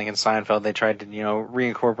 I mean, like in Seinfeld, they tried to,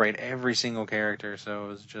 reincorporate every single character. So it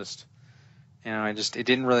was just, it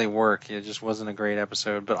didn't really work. It just wasn't a great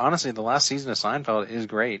episode. But honestly, the last season of Seinfeld is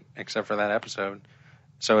great, except for that episode.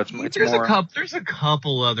 So it's more. There's a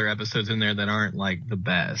couple other episodes in there that aren't like the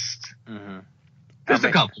best. Mm-hmm. There's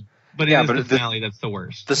a couple, but it is the finale that's the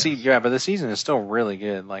worst. But the season is still really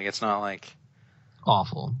good. Like it's not like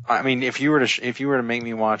awful. I mean, if you were to make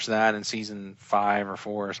me watch that in season 5 or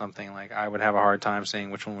 4 or something, like I would have a hard time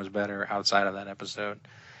saying which one was better outside of that episode.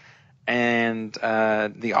 And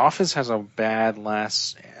The Office has an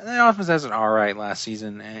alright last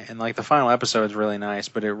season, and like the final episode is really nice,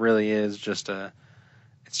 but it really is just a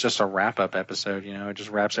wrap up episode. It just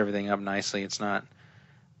wraps everything up nicely. It's not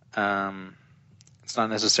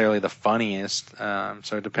necessarily the funniest,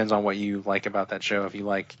 so it depends on what you like about that show. If you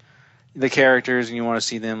like the characters and you want to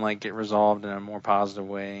see them like get resolved in a more positive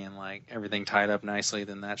way and like everything tied up nicely,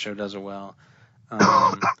 then that show does it well.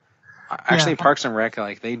 Actually, Parks and Rec,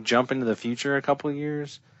 like they jump into the future a couple of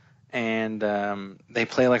years, and they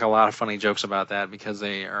play like a lot of funny jokes about that because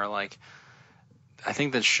they are like, I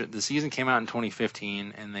think that the season came out in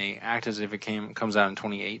 2015, and they act as if it comes out in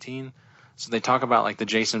 2018. So they talk about like the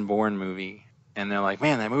Jason Bourne movie, and they're like,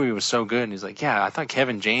 "Man, that movie was so good." And he's like, "Yeah, I thought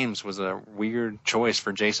Kevin James was a weird choice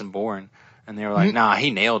for Jason Bourne," and they were like, "Nah,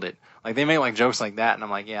 he nailed it." Like they make like jokes like that, and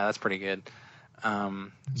I'm like, "Yeah, that's pretty good."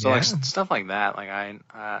 Like stuff like that, like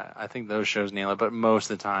I think those shows nail it, but most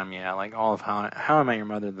of the time, yeah, like all of How I Met Your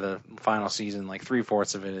Mother, the final season, like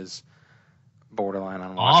 3/4 of it is borderline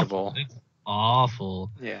unwatchable. It's awful.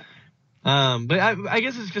 Yeah. But I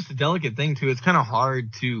guess it's just a delicate thing too. It's kind of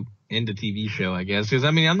hard to end a TV show, I guess, because I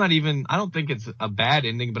mean, I don't think it's a bad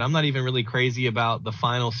ending, but I'm not even really crazy about the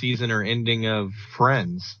final season or ending of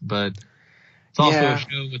Friends. But it's also a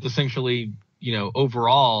show with essentially,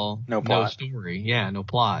 overall no story. Yeah, no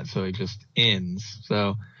plot. So it just ends.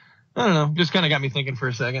 So I don't know. Just kind of got me thinking for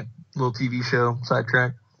a second. Little TV show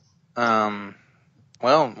sidetrack.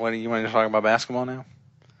 Well, what do you want to talk about basketball now?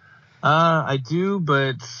 I do,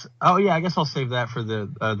 but I guess I'll save that for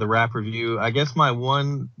the rap review. I guess are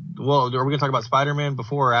we gonna talk about Spider-Man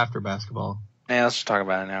before or after basketball? Yeah, let's just talk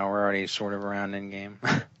about it now. We're already sort of around Endgame.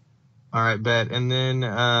 All right, bet. And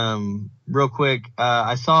then, real quick,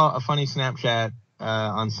 I saw a funny Snapchat,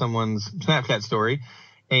 on someone's Snapchat story,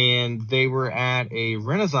 and they were at a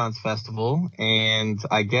Renaissance festival, and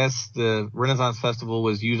I guess the Renaissance festival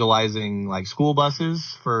was utilizing like school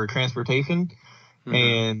buses for transportation. Mm-hmm.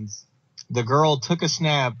 And the girl took a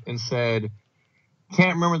snap and said,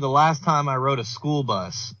 "Can't remember the last time I rode a school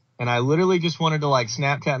bus." and I literally just wanted to like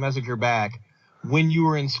Snapchat message her back, when you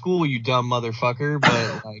were in school, you dumb motherfucker.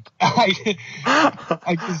 But like,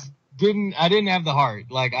 I just didn't have the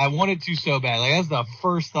heart. Like, I wanted to so bad. Like, that's the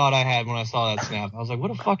first thought I had when I saw that snap. I was like,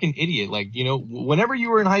 what a fucking idiot. Like, you know, whenever you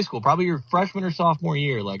were in high school, probably your freshman or sophomore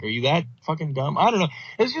year, like, are you that fucking dumb? I don't know.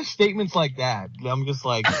 It's just statements like that. I'm just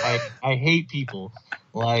like, I hate people.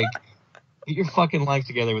 Like, get your fucking life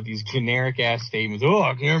together with these generic ass statements. Oh,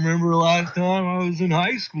 I can't remember the last time I was in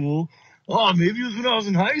high school. Oh, maybe it was when I was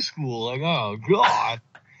in high school. Like, oh God.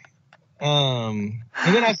 And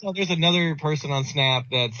then I saw there's another person on Snap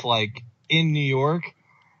that's like in New York,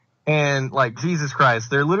 and like, Jesus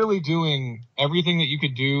Christ, they're literally doing everything that you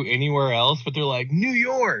could do anywhere else, but they're like, New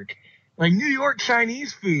York, like New York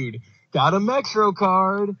Chinese food, got a Metro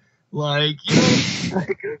card. Like, you know,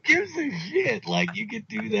 like, who gives a shit? Like, you could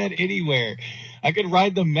do that anywhere. I could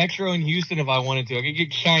ride the Metro in Houston if I wanted to. I could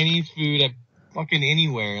get Chinese food at fucking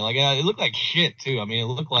anywhere. Like, it looked like shit too. I mean, it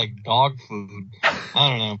looked like dog food. I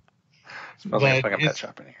don't know. Smells like a fucking pet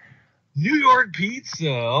shop in here. New York pizza.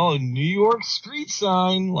 Oh, New York street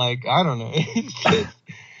sign. Like, I don't know. It's just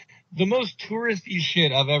the most touristy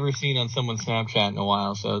shit I've ever seen on someone's Snapchat in a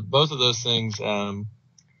while. So both of those things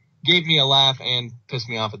gave me a laugh and pissed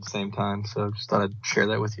me off at the same time. So just thought I'd share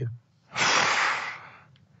that with you. That's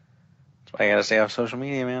why you gotta stay off social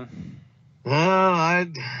media, man. No, I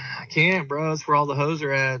can't, bro. That's where all the hoes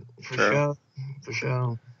are at. For sure. For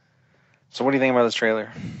sure. So what do you think about this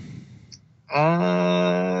trailer?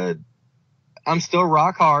 I'm still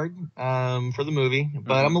rock hard for the movie,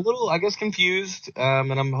 but I'm a little, I guess, confused,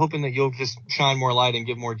 and I'm hoping that you'll just shine more light and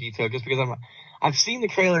give more detail, just because I've seen the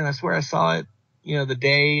trailer and I swear I saw it, you know, the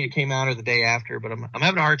day it came out or the day after, but I'm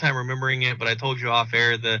having a hard time remembering it. But I told you off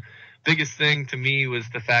air, the biggest thing to me was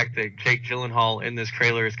the fact that Jake Gyllenhaal in this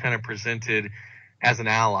trailer is kind of presented as an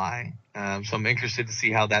ally. So I'm interested to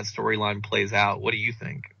see how that storyline plays out. What do you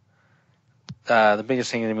think? The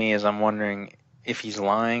biggest thing to me is I'm wondering if he's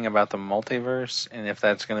lying about the multiverse, and if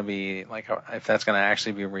that's going to be like, if that's going to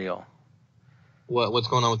actually be real. What's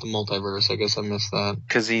going on with the multiverse? I guess I missed that.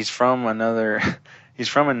 Because he's from another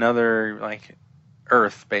like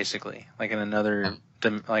Earth, basically, like in another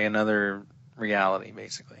reality,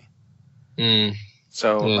 basically.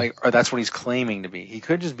 So like, or that's what he's claiming to be. He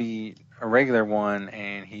could just be a regular one,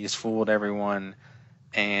 and he's fooled everyone,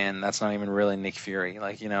 and that's not even really Nick Fury.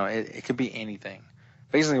 Like, you know, it could be anything.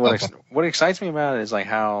 Basically, what excites me about it is like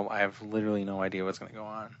how I have literally no idea what's going to go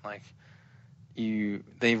on. Like,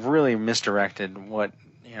 they've really misdirected what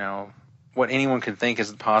anyone could think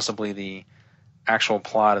is possibly the actual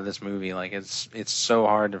plot of this movie. Like, it's so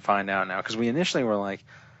hard to find out now, because we initially were like,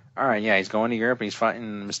 all right, yeah, he's going to Europe and he's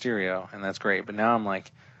fighting Mysterio, and that's great. But now I'm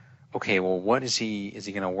like, okay, well, what is he? Is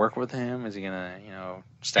he going to work with him? Is he going to,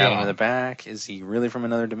 stab him in the back? Is he really from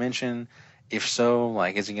another dimension? If so,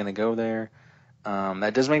 like, is he going to go there?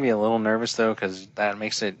 That does make me a little nervous, though, because that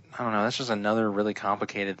makes it, I don't know, that's just another really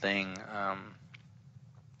complicated thing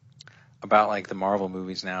about, like, the Marvel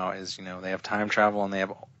movies now is, they have time travel and they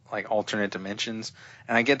have, like, alternate dimensions.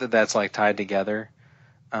 And I get that that's, like, tied together,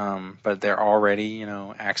 but they're already,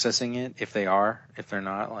 accessing it if they are. If they're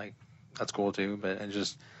not, like, that's cool, too. But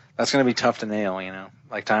that's going to be tough to nail,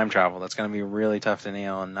 like time travel. That's going to be really tough to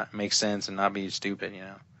nail and not make sense and not be stupid,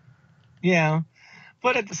 Yeah.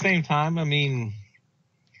 But at the same time, I mean,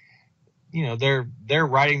 they're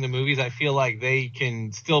writing the movies. I feel like they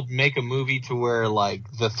can still make a movie to where, like,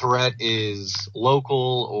 the threat is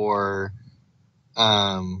local, or,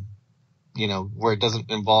 where it doesn't,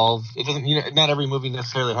 not every movie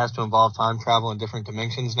necessarily has to involve time travel in different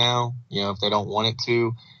dimensions now, if they don't want it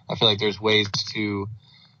to. I feel like there's ways to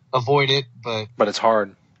avoid it, but it's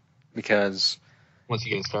hard because once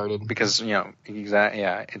you get started, because, exactly.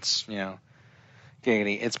 Yeah. It's,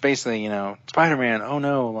 giggity. It's basically, Spider-Man, oh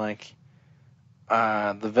no, like,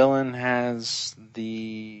 the villain has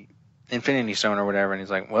the Infinity Stone or whatever, and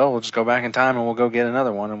he's like, well, we'll just go back in time and we'll go get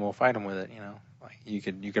another one and we'll fight him with it, Like, you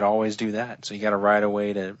could always do that. So you got to write a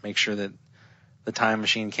way to make sure that the time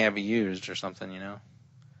machine can't be used or something,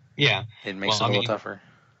 Yeah. It makes it a little tougher.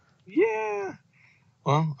 Yeah.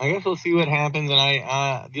 Well, I guess we'll see what happens.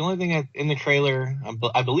 And the only thing in the trailer,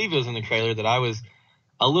 I believe it was in the trailer, that I was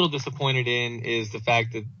a little disappointed in is the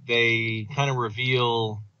fact that they kind of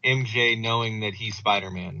reveal MJ knowing that he's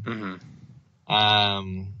Spider-Man.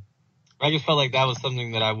 Mm-hmm. I just felt like that was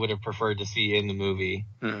something that I would have preferred to see in the movie.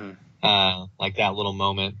 Mm-hmm. Like that little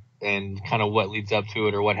moment and kind of what leads up to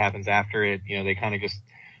it or what happens after it. They kind of just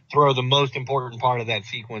throw the most important part of that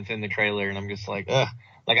sequence in the trailer, and I'm just like, ugh.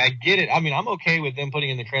 Like, I get it. I mean, I'm okay with them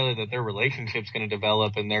putting in the trailer that their relationship's going to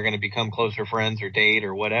develop and they're going to become closer friends or date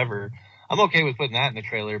or whatever. I'm okay with putting that in the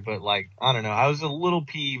trailer, but like, I don't know. I was a little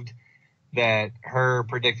peeved that her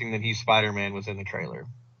predicting that he's Spider-Man was in the trailer.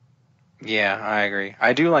 Yeah, I agree.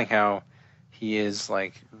 I do like how he is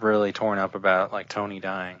like really torn up about like Tony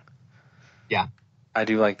dying. Yeah. I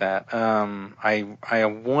do like that.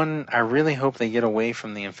 I really hope they get away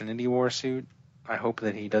from the Infinity War suit. I hope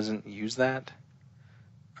that he doesn't use that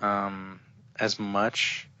as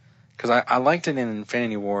much, because I liked it in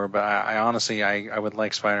Infinity War, but I honestly I would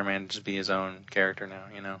like Spider-Man to just be his own character now.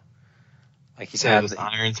 You know, like he's had this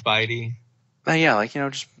Iron Spidey. Yeah, like,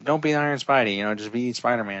 just don't be Iron Spidey. Just be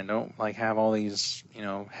Spider-Man. Don't like have all these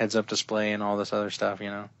heads up display and all this other stuff.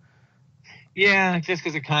 Yeah, just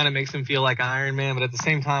because it kind of makes him feel like Iron Man, but at the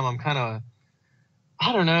same time,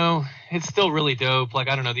 I don't know. It's still really dope. Like,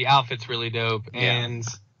 I don't know, the outfit's really dope. Yeah. And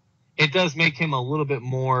it does make him a little bit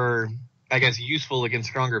more, I guess, useful against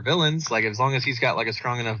stronger villains. Like, as long as he's got, like, a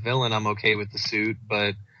strong enough villain, I'm okay with the suit.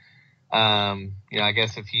 But, I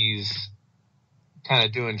guess if he's kind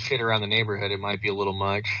of doing shit around the neighborhood, it might be a little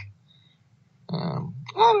much. I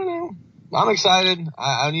don't know. I'm excited.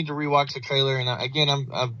 I need to rewatch the trailer, and again,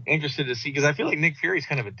 I'm interested to see, because I feel like Nick Fury's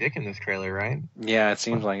kind of a dick in this trailer, right? Yeah, it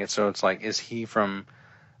seems like it. So it's like, is he from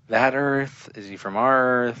that Earth? Is he from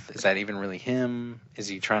our Earth? Is that even really him? Is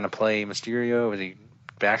he trying to play Mysterio? Is he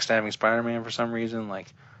backstabbing Spider-Man for some reason? Like,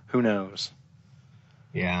 who knows?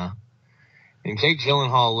 Yeah. And Jake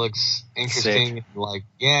Gyllenhaal looks interesting. Sick. Like,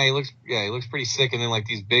 he looks pretty sick. And then like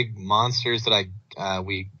these big monsters that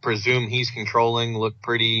we presume he's controlling look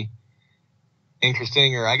pretty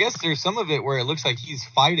interesting. Or I guess there's some of it where it looks like he's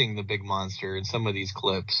fighting the big monster in some of these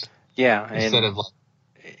clips. Yeah, instead of like,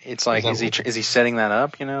 it's like, is he setting that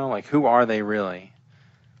up? Like, who are they really?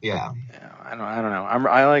 Yeah. I don't know.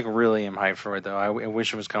 I like really am hyped for it though. I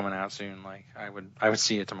wish it was coming out soon. Like, I would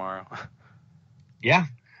see it tomorrow. Yeah.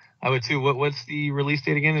 I would too. What's the release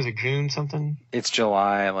date again? Is it June something? It's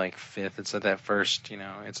July 5th. It's at that first,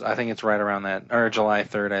 I think it's right around that, or July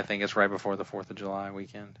 3rd. I think it's right before the 4th of July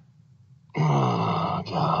weekend. Oh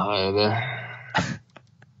God.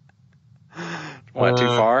 What, too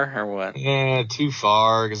far or what? Yeah, too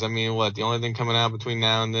far. Because I mean, the only thing coming out between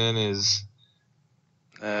now and then is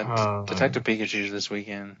Detective Pikachu's this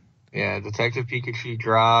weekend. Yeah, Detective Pikachu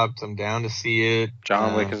dropped. I'm down to see it.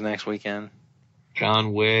 John Wick is next weekend.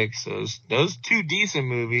 John Wick. So those two decent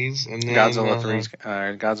movies, and then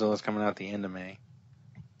Godzilla's coming out at the end of May.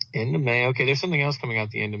 End of May. Okay, there's something else coming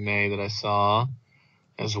out the end of May that I saw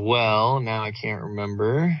as well. Now I can't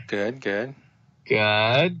remember. Good.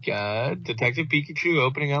 Detective Pikachu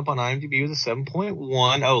opening up on IMDb with a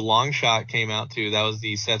 7.1. Oh, Long Shot came out too. That was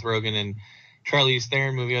the Seth Rogen and Charlize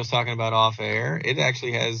Theron movie I was talking about off air. It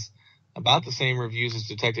actually has about the same reviews as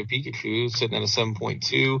Detective Pikachu, sitting at a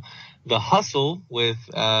 7.2. The Hustle with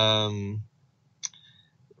Fat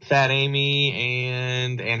Amy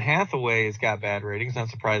and Anne Hathaway has got bad ratings. Not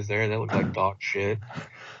surprised there. That looked like dog shit.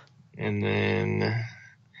 And then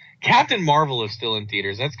Captain Marvel is still in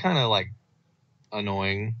theaters. That's kind of like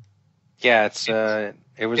annoying. Yeah, it's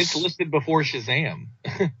listed before Shazam.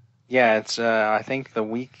 Yeah, it's I think the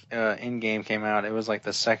week Endgame came out, it was like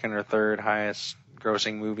the second or third highest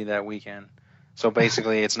grossing movie that weekend. So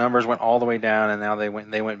basically, its numbers went all the way down, and now they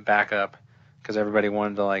went back up because everybody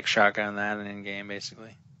wanted to like shotgun that in Endgame,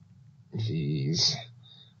 basically. Jeez.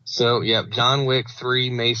 So John Wick 3,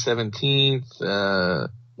 May 17th.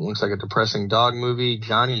 Looks like a depressing dog movie.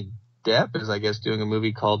 Johnny Depp is, I guess, doing a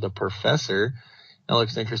movie called The Professor. That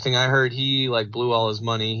looks interesting. I heard he like blew all his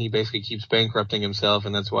money. He basically keeps bankrupting himself,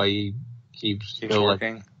 and that's why he keeps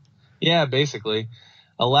working. Yeah, basically.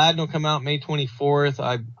 Aladdin will come out May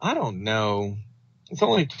 24th. I don't know. It's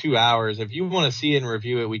only 2 hours. If you want to see it and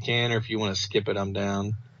review it, we can. Or if you want to skip it, I'm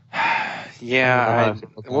down. Yeah,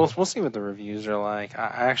 we'll see what the reviews are like.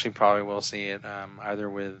 I actually probably will see it either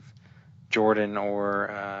with Jordan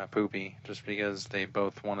or Poopy, just because they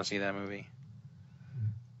both want to see that movie.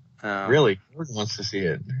 Really? Jordan wants to see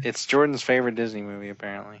it. It's Jordan's favorite Disney movie,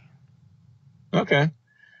 apparently. Okay.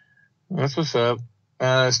 That's what's up.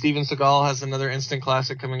 Steven Seagal has another instant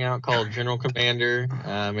classic coming out called General Commander.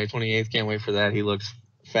 May 28th. Can't wait for that. He looks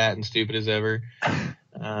fat and stupid as ever.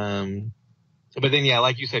 But then,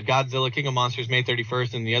 like you said, Godzilla, King of Monsters, May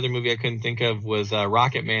 31st. And the other movie I couldn't think of was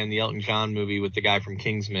Rocket Man, the Elton John movie with the guy from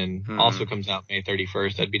Kingsman. Also comes out May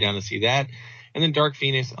 31st. I'd be down to see that. And then Dark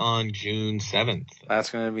Phoenix on June 7th. That's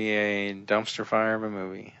going to be a dumpster fire of a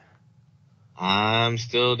movie. I'm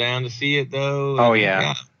still down to see it, though. Oh,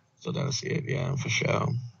 yeah. Still down to see it, for sure.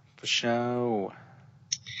 For sure.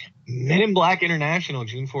 Men in Black International,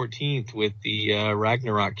 June 14th with the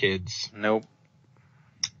Ragnarok kids. Nope.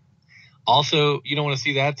 Also, you don't want to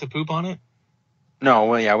see that to poop on it? No,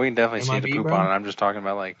 well, yeah, we can definitely see the MIB, poop bro? on it. I'm just talking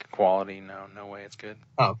about like quality. No way, it's good.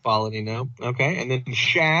 Oh, quality, no. Okay. And then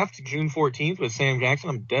Shaft, June 14th with Sam Jackson.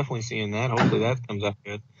 I'm definitely seeing that. Hopefully that comes out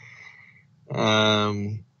good.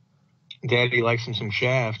 Daddy likes him some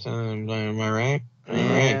Shaft. Am I right? All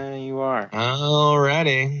right. Yeah, you are.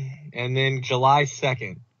 Alrighty. And then July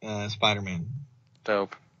 2nd, Spider-Man.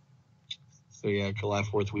 Dope. So, yeah, July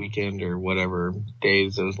 4th weekend or whatever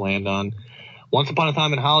days those land on. Once Upon a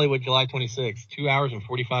Time in Hollywood, July 26th. 2 hours and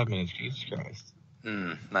 45 minutes. Jesus Christ.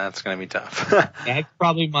 That's going to be tough. That's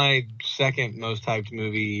probably my second most hyped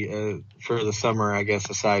movie for the summer, I guess,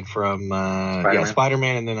 aside from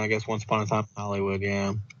Spider-Man, and then I guess Once Upon a Time in Hollywood,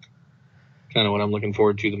 yeah. Kind of what I'm looking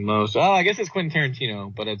forward to the most. Oh, I guess it's Quentin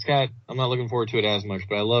Tarantino, but I'm not looking forward to it as much,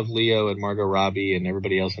 but I love Leo and Margot Robbie and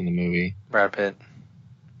everybody else in the movie. Brad Pitt.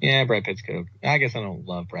 Yeah, Brad Pitt's good. I guess I don't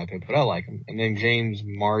love Brad Pitt, but I like him. And then James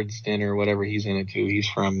Marsden or whatever, he's in it too. He's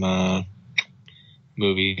from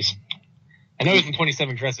movies. I know he's in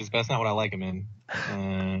 27 Dresses, but that's not what I like him in.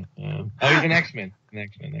 Oh, he's in X-Men. There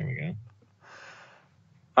we go.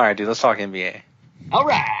 All right, dude, let's talk NBA. All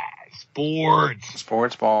right.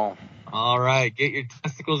 Sports ball. All right. Get your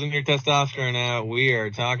testicles and your testosterone out. We are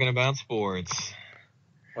talking about sports.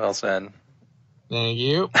 Well said. Thank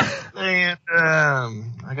you. And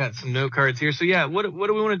I got some note cards here. So, yeah, what do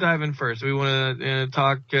we want to dive in first? Do we want to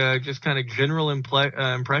talk just kind of general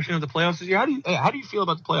impression of the playoffs this year? How do you feel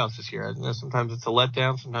about the playoffs this year? I know sometimes it's a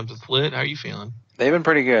letdown, sometimes it's lit. How are you feeling? They've been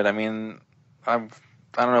pretty good. I mean, I don't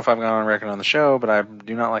know if I've gone on record on the show, but I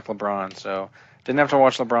do not like LeBron. So didn't have to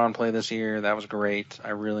watch LeBron play this year. That was great. I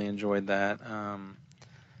really enjoyed that. It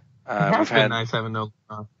has been nice having no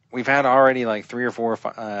LeBron. We've had already like 3 or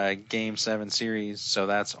 4 Game 7 series, so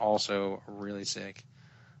that's also really sick.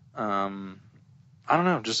 I don't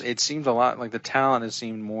know, just it seemed a lot like the talent has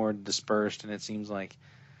seemed more dispersed, and it seems like,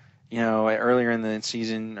 earlier in the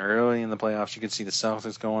season or early in the playoffs, you could see the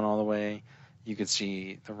Celtics going all the way. You could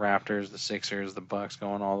see the Raptors, the Sixers, the Bucks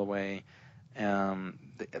going all the way.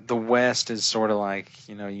 The West is sort of like,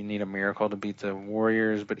 you need a miracle to beat the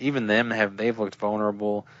Warriors, but even they've looked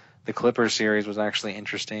vulnerable. The Clippers series was actually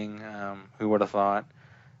interesting. Who would have thought?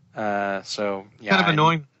 So yeah, kind of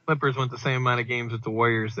annoying. The Clippers went the same amount of games with the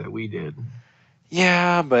Warriors that we did.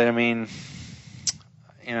 Yeah, but I mean,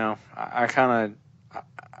 I'm not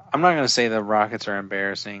going to say the Rockets are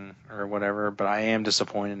embarrassing or whatever, but I am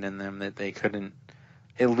disappointed in them that they couldn't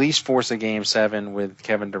at least force a Game 7 with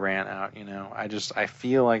Kevin Durant out. I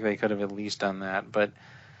feel like they could have at least done that, but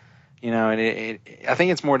I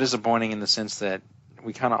think it's more disappointing in the sense that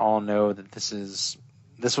we kind of all know that this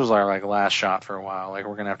was our like last shot for a while. Like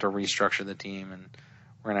we're gonna have to restructure the team, and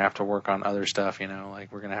we're gonna have to work on other stuff.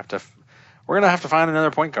 Like we're gonna have to find another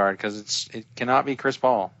point guard because it cannot be Chris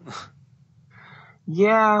Paul.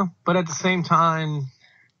 Yeah, but at the same time,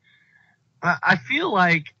 I feel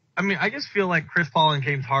like I just feel like Chris Paul and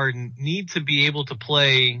James Harden need to be able to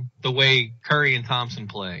play the way Curry and Thompson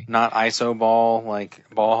play. Not ISO ball, like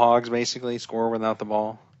ball hogs, basically score without the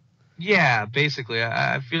ball. Yeah, basically.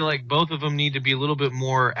 I feel like both of them need to be a little bit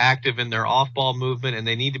more active in their off-ball movement, and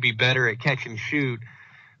they need to be better at catch and shoot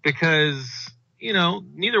because,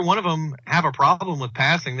 neither one of them have a problem with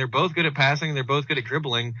passing. They're both good at passing. They're both good at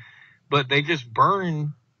dribbling, but they just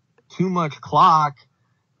burn too much clock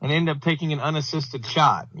and end up taking an unassisted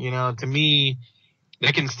shot. To me,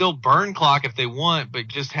 they can still burn clock if they want, but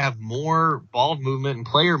just have more ball movement and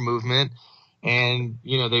player movement, and,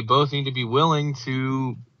 they both need to be willing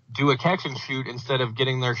to do a catch and shoot instead of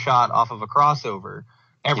getting their shot off of a crossover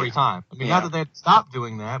every time. Not that they stop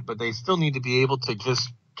doing that, but they still need to be able to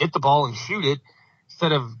just get the ball and shoot it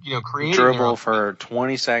instead of, creating dribble for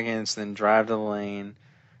 20 seconds, then drive to the lane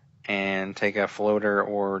and take a floater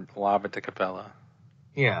or lob it to Capella.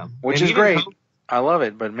 Yeah. Which is great. I love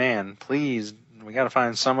it, but man, please, we got to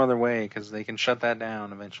find some other way because they can shut that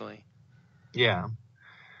down eventually. Yeah.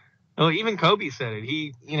 Well, even Kobe said it.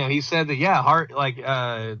 He said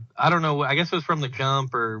that, I don't know, I guess it was from the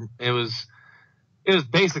jump, or it was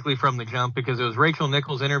basically from the jump because it was Rachel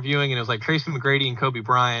Nichols interviewing, and it was like Tracy McGrady and Kobe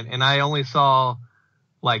Bryant. And I only saw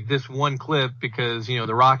like this one clip because,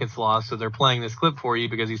 the Rockets lost. So they're playing this clip for you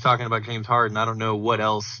because he's talking about James Harden. I don't know what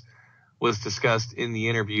else was discussed in the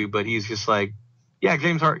interview, but he's just like, yeah,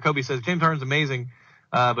 Kobe says James Harden's amazing.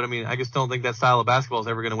 But I just don't think that style of basketball is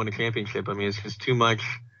ever going to win a championship. It's just too much.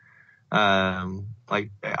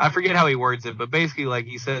 I forget how he words it, but basically, like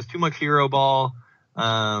he says, too much hero ball,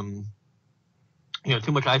 too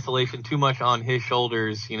much isolation, too much on his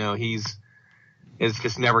shoulders. Is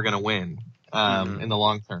just never going to win, in the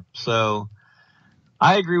long term. So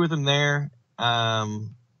I agree with him there.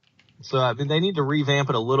 So, I mean, they need to revamp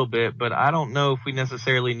it a little bit, but I don't know if we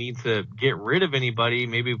necessarily need to get rid of anybody.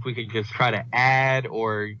 Maybe if we could just try to add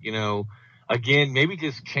or, again, maybe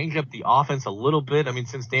just change up the offense a little bit. I mean,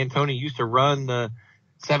 since D'Antoni used to run the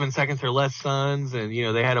 7 seconds or less Suns and,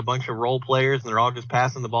 they had a bunch of role players and they're all just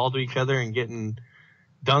passing the ball to each other and getting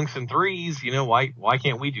dunks and threes, why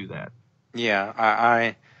can't we do that?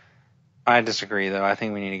 Yeah, I disagree, though. I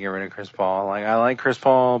think we need to get rid of Chris Paul. I like Chris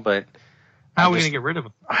Paul, but how are we going to get rid of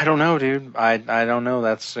him? I don't know, dude. I don't know.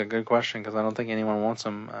 That's a good question because I don't think anyone wants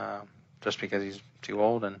him just because he's too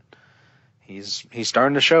old and he's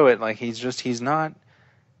starting to show it. Like he's not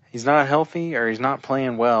healthy or he's not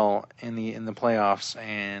playing well in the playoffs.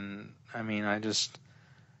 And I mean, I'm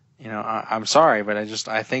sorry, but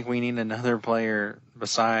I think we need another player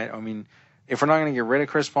beside. I mean, if we're not going to get rid of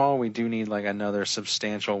Chris Paul, we do need like another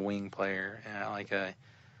substantial wing player,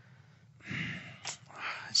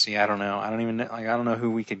 See, I don't know. I don't know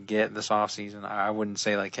who we could get this offseason. I wouldn't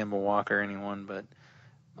say like Kemba Walker or anyone, but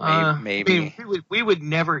maybe. I mean, we would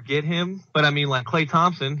never get him, but I mean, like Klay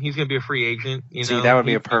Thompson, he's going to be a free agent. That would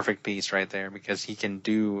be a perfect piece right there because he can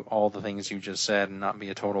do all the things you just said and not be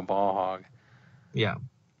a total ball hog. Yeah.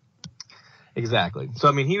 Exactly. So,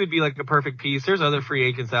 I mean, he would be like a perfect piece. There's other free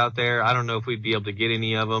agents out there. I don't know if we'd be able to get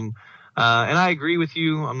any of them. And I agree with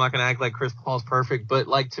you. I'm not going to act like Chris Paul's perfect, but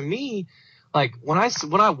like to me, like when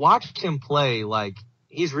I watched him play, like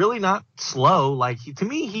he's really not slow. Like to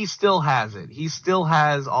me, he still has it. He still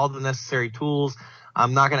has all the necessary tools.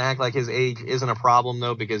 I'm not going to act like his age isn't a problem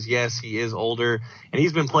though, because yes, he is older and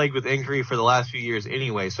he's been plagued with injury for the last few years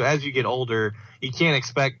anyway. So as you get older, you can't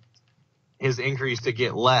expect his injuries to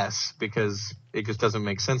get less because it just doesn't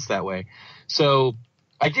make sense that way. So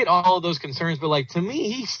I get all of those concerns, but like to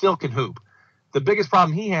me, he still can hoop. The biggest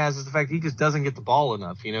problem he has is the fact he just doesn't get the ball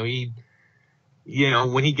enough. When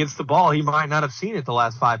he gets the ball, he might not have seen it the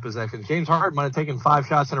last 5 possessions. James Harden might have taken 5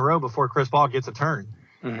 shots in a row before Chris Paul gets a turn.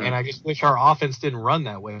 Mm-hmm. And I just wish our offense didn't run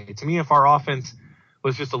that way. To me, if our offense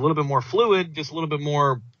was just a little bit more fluid, just a little bit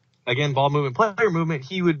more, again, ball movement, player movement,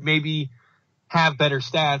 he would maybe have better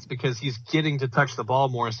stats because he's getting to touch the ball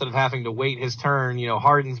more instead of having to wait his turn.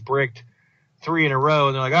 Harden's bricked 3 in a row,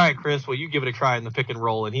 and they're like, all right, Chris, well, you give it a try in the pick and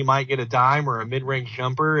roll. And he might get a dime or a mid-range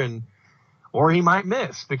jumper, or he might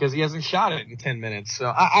miss because he hasn't shot it in 10 minutes. So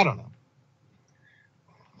I don't know.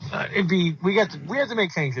 We have to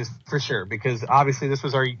make changes for sure because obviously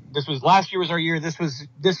last year was our year. This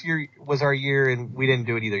year was our year, and we didn't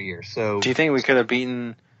do it either year. So do you think we could have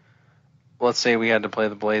beaten? Let's say we had to play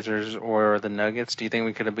the Blazers or the Nuggets. Do you think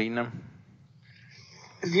we could have beaten them?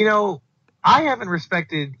 I haven't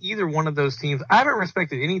respected either one of those teams. I haven't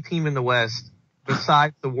respected any team in the West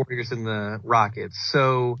besides the Warriors and the Rockets.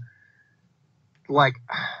 So, like,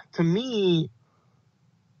 to me,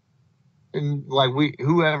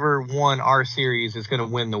 whoever won our series is going to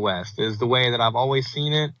win the West is the way that I've always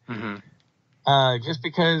seen it. Mm-hmm. Just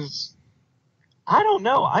because, I don't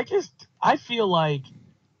know. I feel like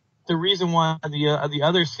the reason why the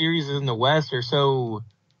other series in the West are so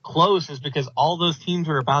close is because all those teams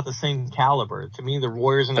are about the same caliber. To me, the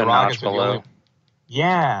Warriors and the Rockets are below.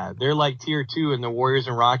 Yeah, they're like tier 2, and the Warriors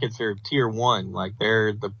and Rockets are tier 1. Like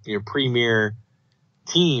they're your premier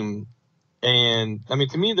team. And I mean,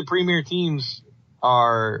 to me, the premier teams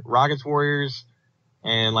are Rockets, Warriors,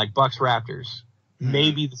 and like Bucks, Raptors. Mm-hmm.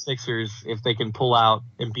 Maybe the Sixers if they can pull out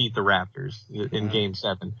and beat the Raptors in Game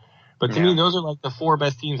 7. But to me, those are like the 4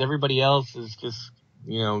 best teams. Everybody else is just,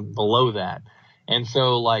 below that. And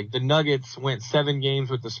so, like, the Nuggets went 7 games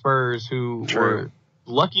with the Spurs, who were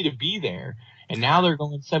lucky to be there. And now they're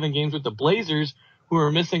going 7 games with the Blazers, who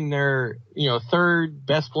are missing their, 3rd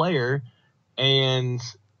best player. And,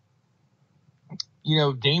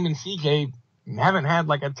 Dame and CJ haven't had,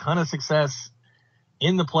 like, a ton of success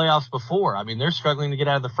in the playoffs before. I mean, they're struggling to get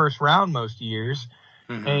out of the first round most years.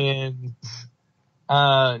 Mm-hmm. And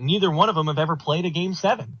neither one of them have ever played a Game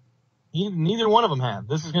 7. Neither one of them have.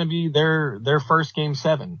 This is going to be their first Game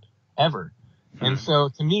 7 ever. Hmm. And so,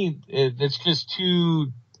 to me, it's just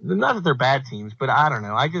too – not that they're bad teams, but I don't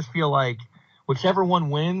know. I just feel like whichever one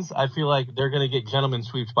wins, I feel like they're going to get gentleman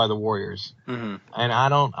sweeps by the Warriors. Mm-hmm. And I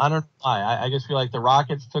don't know why. I just feel like the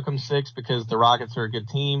Rockets took them 6 because the Rockets are a good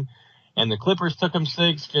team, and the Clippers took them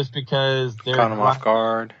 6 just because they're – caught them off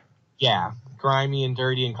guard. Yeah, grimy and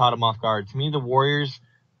dirty and caught them off guard. To me, the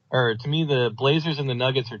Blazers and the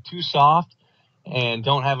Nuggets are too soft and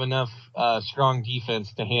don't have enough strong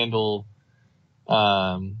defense to handle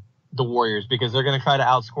the Warriors because they're going to try to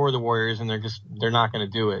outscore the Warriors and they're not going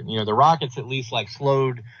to do it. The Rockets at least like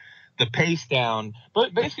slowed the pace down,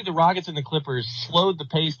 but basically the Rockets and the Clippers slowed the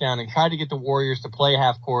pace down and tried to get the Warriors to play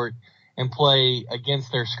half court and play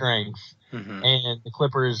against their strengths. Mm-hmm. And the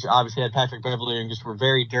Clippers obviously had Patrick Beverley and just were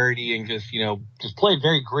very dirty and just played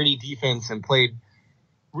very gritty defense and played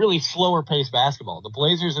really slower paced basketball. The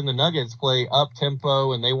Blazers and the Nuggets play up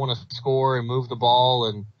tempo and they want to score and move the ball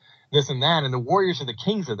and this and that. And the Warriors are the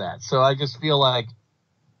kings of that. So I just feel like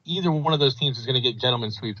either one of those teams is going to get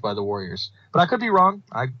gentlemen sweeps by the Warriors. But I could be wrong.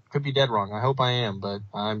 I could be dead wrong. I hope I am. But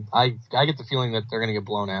I get the feeling that they're going to get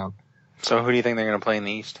blown out. So who do you think they're going to play in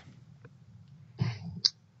the East?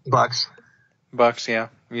 Bucks. Bucks, yeah.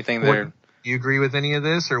 You think they're... Do you agree with any of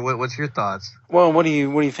this, or what's your thoughts? Well, what do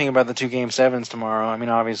you think about the 2 Game 7s tomorrow? I mean,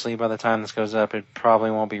 obviously, by the time this goes up, it probably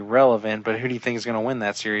won't be relevant. But who do you think is going to win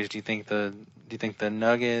that series? Do you think the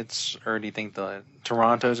Nuggets, or do you think the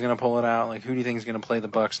Toronto is going to pull it out? Like, who do you think is going to play the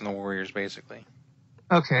Bucks and the Warriors, basically?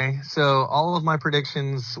 Okay, so all of my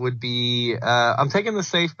predictions would be I'm taking the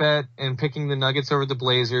safe bet and picking the Nuggets over the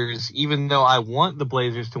Blazers, even though I want the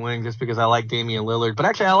Blazers to win just because I like Damian Lillard. But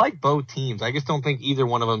actually, I like both teams. I just don't think either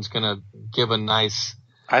one of them is going to give a nice...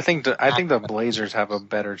 I think the Blazers have a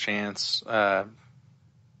better chance to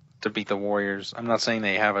beat the Warriors. I'm not saying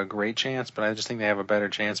they have a great chance, but I just think they have a better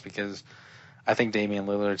chance because I think Damian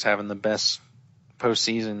Lillard's having the best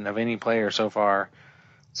postseason of any player so far.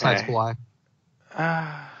 Besides Kawhi.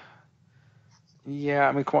 Yeah,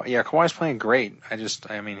 I mean, Kawhi's playing great.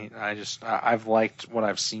 I've liked what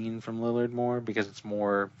I've seen from Lillard more because it's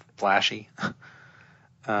more flashy.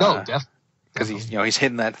 Definitely. Because he's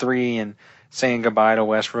hitting that 3 and saying goodbye to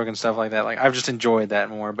Westbrook and stuff like that. Like, I've just enjoyed that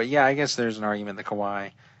more. But yeah, I guess there's an argument that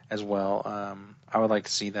Kawhi as well. I would like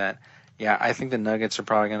to see that. Yeah, I think the Nuggets are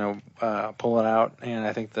probably going to pull it out, and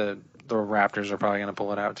I think the Raptors are probably going to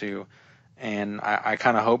pull it out too. And I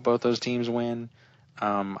kind of hope both those teams win.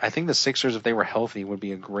 I think the Sixers, if they were healthy, would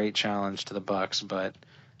be a great challenge to the Bucks, but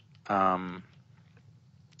I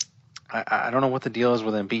don't know what the deal is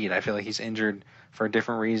with Embiid. I feel like he's injured for a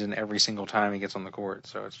different reason every single time he gets on the court,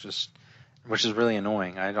 so it's just, which is really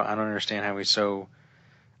annoying. I don't understand how he's so.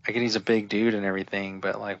 I get he's a big dude and everything,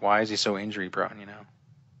 but like, why is he so injury prone?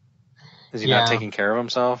 Is he not taking care of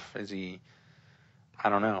himself? Is he? I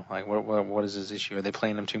don't know. Like, what is his issue? Are they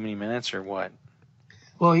playing him too many minutes or what?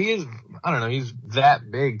 Well, he is, I don't know, he's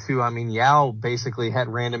that big, too. I mean, Yao basically had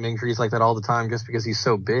random injuries like that all the time just because he's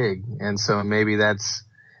so big. And so maybe that's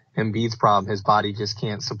Embiid's problem. His body just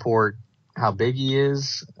can't support how big he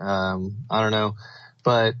is. I don't know.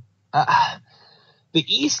 But the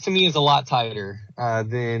East, to me, is a lot tighter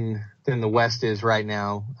than the West is right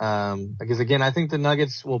now. Because, again, I think the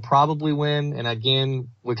Nuggets will probably win. And, again,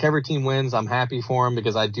 whichever team wins, I'm happy for them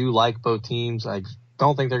because I do like both teams. I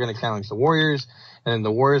don't think they're going to challenge the Warriors. And then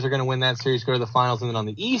the Warriors are going to win that series, go to the finals. And then on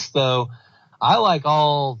the East, though, I like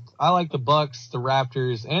the Bucks, the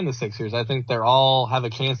Raptors, and the Sixers. I think they're all have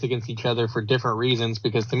a chance against each other for different reasons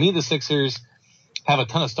because to me, the Sixers have a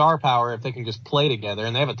ton of star power if they can just play together.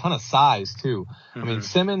 And they have a ton of size, too. Mm-hmm. I mean,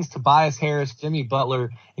 Simmons, Tobias Harris, Jimmy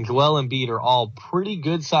Butler, and Joel Embiid are all pretty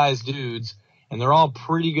good-sized dudes, and they're all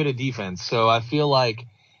pretty good at defense. So I feel like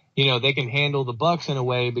they can handle the Bucks in a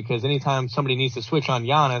way because anytime somebody needs to switch on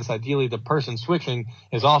Giannis, ideally the person switching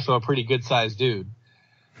is also a pretty good-sized dude.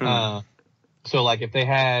 So, like, if they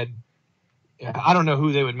had – I don't know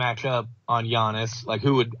who they would match up on Giannis. Like,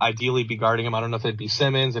 who would ideally be guarding him? I don't know if it'd be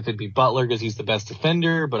Simmons, if it'd be Butler because he's the best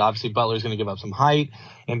defender, but obviously Butler's going to give up some height.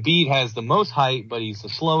 Embiid has the most height, but he's the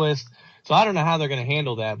slowest. So I don't know how they're going to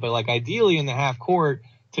handle that. But, like, ideally in the half court,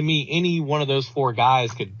 to me, any one of those 4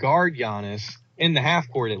 guys could guard Giannis – in the half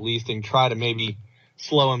court at least, and try to maybe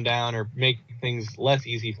slow him down or make things less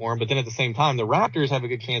easy for him. But then at the same time, the Raptors have a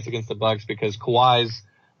good chance against the Bucks because Kawhi's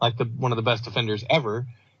like one of the best defenders ever,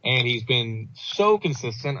 and he's been so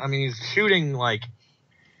consistent. I mean, he's shooting like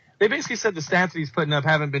they basically said the stats that he's putting up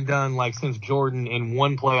haven't been done like since Jordan in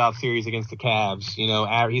one playoff series against the Cavs.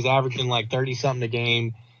 He's averaging like 30 something a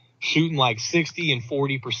game, shooting like 60 and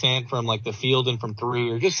 40% from like the field and from 3,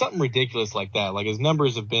 or just something ridiculous like that. Like his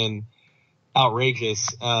numbers have been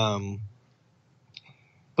outrageous. But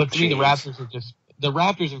to me, the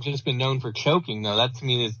Raptors have just been known for choking, though. That to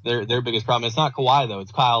me is their biggest problem. It's not Kawhi though.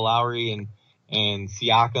 It's Kyle Lowry and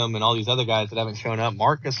Siakam and all these other guys that haven't shown up.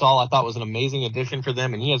 Marc Gasol I thought was an amazing addition for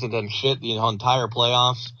them, and he hasn't done shit the entire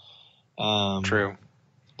playoffs. True.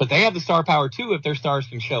 But they have the star power too if their stars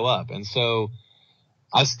can show up, and so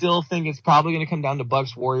I still think it's probably going to come down to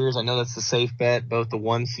Bucks Warriors. I know that's the safe bet, both the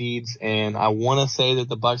 1 seeds, and I want to say that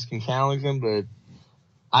the Bucks can challenge them, but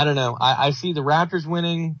I don't know. I see the Raptors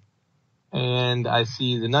winning, and I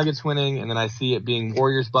see the Nuggets winning, and then I see it being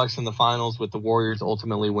Warriors Bucks in the finals with the Warriors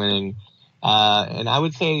ultimately winning. And I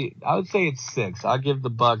would say it's 6. I'll give the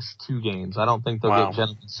Bucks 2 games. I don't think they'll get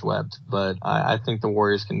gentlemen swept, but I think the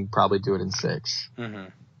Warriors can probably do it in 6. Mm-hmm.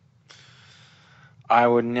 I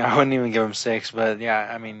wouldn't even give them 6, but yeah,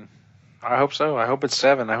 I mean, I hope so. I hope it's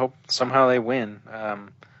 7. I hope somehow they win.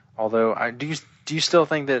 Although, do you still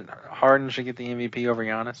think that Harden should get the MVP over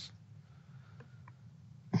Giannis?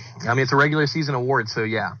 I mean, it's a regular season award, so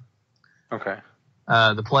yeah. Okay.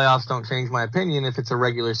 The playoffs don't change my opinion if it's a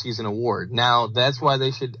regular season award. Now, that's why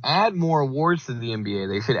they should add more awards to the NBA.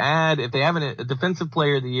 They should add, if they have a defensive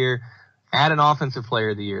player of the year, add an offensive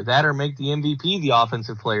player of the year. That or make the MVP the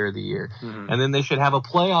offensive player of the year. Mm-hmm. And then they should have a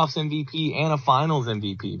playoffs MVP and a finals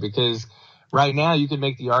MVP, because right now you could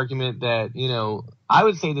make the argument that, I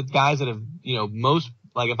would say that guys that have, most,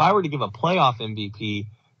 like if I were to give a playoff MVP,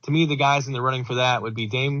 to me, the guys in the running for that would be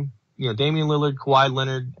Damian Lillard, Kawhi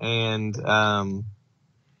Leonard, and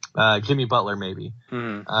Jimmy Butler, maybe.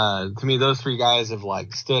 Mm-hmm. To me, those 3 guys have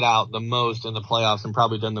stood out the most in the playoffs and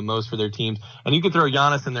probably done the most for their teams. And you could throw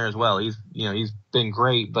Giannis in there as well. He's been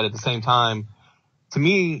great, but at the same time, to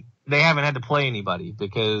me, they haven't had to play anybody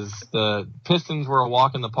because the Pistons were a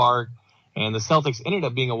walk in the park, and the Celtics ended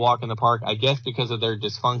up being a walk in the park, I guess, because of their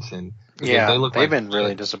dysfunction. Yeah, they've been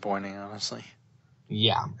really disappointing, honestly.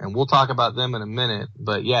 Yeah, and we'll talk about them in a minute.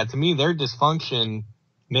 But, yeah, to me, their dysfunction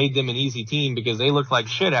made them an easy team because they looked like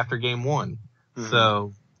shit after game 1. Mm-hmm.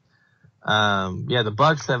 So, the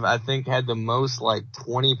Bucks have, I think, had the most,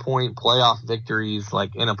 20-point playoff victories,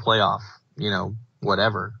 in a playoff,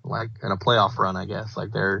 whatever, in a playoff run, I guess.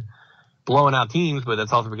 They're blowing out teams, but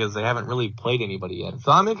that's also because they haven't really played anybody yet.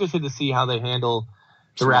 So I'm interested to see how they handle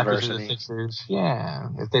the Raptors and the Sixers. Yeah,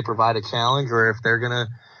 if they provide a challenge, or if they're going to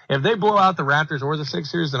 – if they blow out the Raptors or the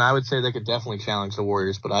Sixers, then I would say they could definitely challenge the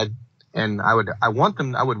Warriors. But I would want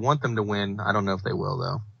them to win. I don't know if they will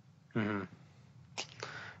though. Mm-hmm.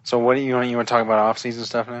 So what do you want to talk about off-season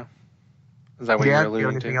stuff now? Is that what you're alluding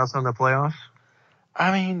to? Anything else on the playoffs?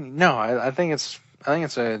 I mean, no. I think it's I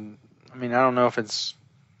don't know if it's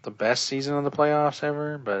the best season of the playoffs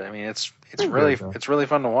ever, but I mean it's really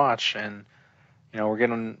fun to watch, and we're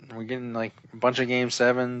getting a bunch of game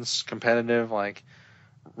 7s, competitive,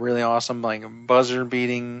 really awesome, buzzer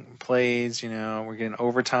beating plays. We're getting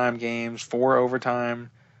overtime games, 4 overtime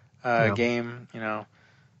game. And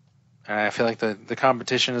I feel like the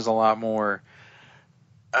competition is a lot more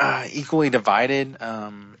equally divided.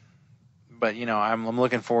 But I'm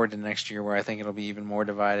looking forward to next year where I think it'll be even more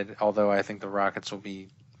divided. Although I think the Rockets will be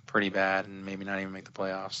pretty bad and maybe not even make the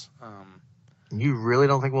playoffs. You really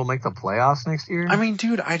don't think we'll make the playoffs next year? I mean,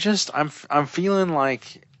 dude, I'm feeling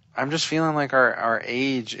like. I'm just feeling like our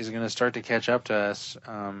age is going to start to catch up to us.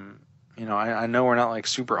 I know we're not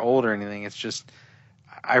super old or anything. It's just,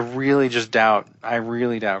 I really doubt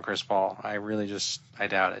Chris Paul. I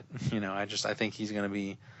doubt it. I think he's going to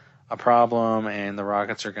be a problem, and the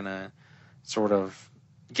Rockets are going to sort of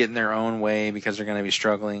get in their own way because they're going to be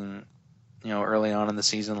struggling, early on in the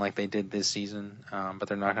season like they did this season. But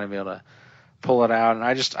they're not going to be able to pull it out, and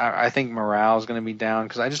I think morale is going to be down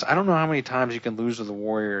because I don't know how many times you can lose to the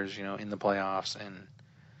Warriors, in the playoffs, and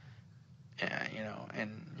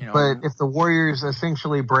But if the Warriors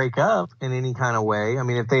essentially break up in any kind of way, I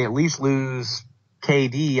mean, if they at least lose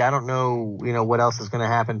KD, I don't know, what else is going to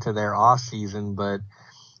happen to their off season, but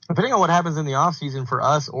depending on what happens in the off season for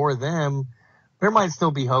us or them, there might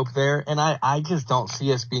still be hope there, and I just don't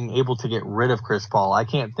see us being able to get rid of Chris Paul. I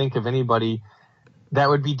can't think of anybody that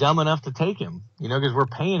would be dumb enough to take him, because we're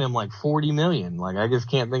paying him $40 million. I just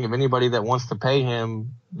can't think of anybody that wants to pay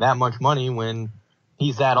him that much money when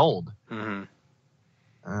he's that old. Mm-hmm.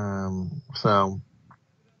 So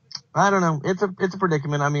I don't know. It's a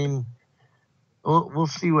predicament. I mean, we'll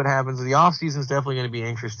see what happens. The off season is definitely going to be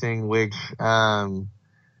interesting, which,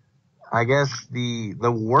 I guess the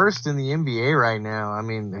worst in the NBA right now. I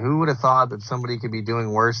mean, who would have thought that somebody could be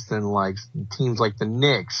doing worse than teams like the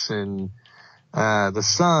Knicks and the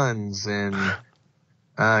Suns and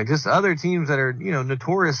just other teams that are,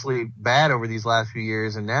 notoriously bad over these last few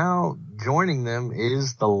years. And now joining them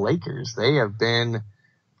is the Lakers. They have been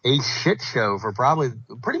a shit show for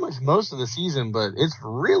pretty much most of the season, but it's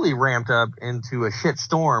really ramped up into a shit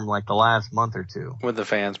storm the last month or two. With the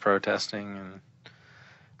fans protesting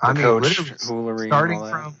and coach foolery starting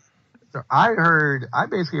and all that. I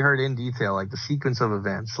basically heard in detail, the sequence of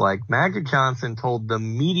events. Magic Johnson told the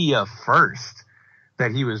media first that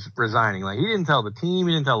he was resigning. He didn't tell the team,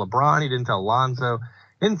 he didn't tell LeBron, he didn't tell Lonzo,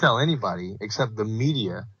 didn't tell anybody except the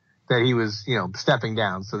media that he was, stepping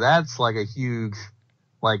down. So that's a huge,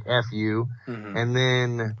 F you. Mm-hmm. And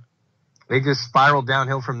then they just spiraled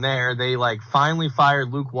downhill from there. They like finally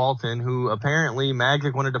fired Luke Walton, who apparently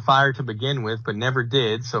Magic wanted to fire to begin with, but never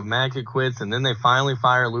did. So Magic quits, and then they finally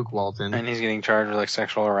fire Luke Walton. And he's getting charged with like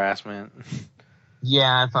sexual harassment.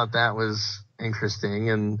 Yeah, I thought that was interesting.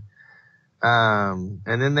 And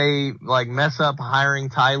then they like mess up hiring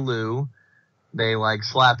Ty Lue. They like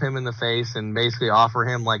slap him in the face and basically offer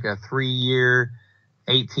him like a 3-year,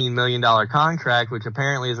 $18 million contract, which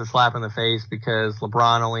apparently is a slap in the face because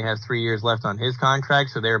LeBron only has 3 years left on his contract.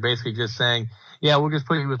 So they're basically just saying, yeah, we'll just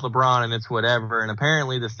put you with LeBron and it's whatever. And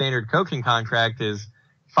apparently the standard coaching contract is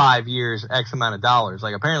 5 years, X amount of dollars.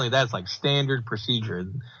 Like apparently that's like standard procedure.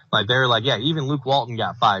 Like they're like, yeah, even Luke Walton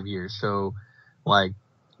got 5 years. So like,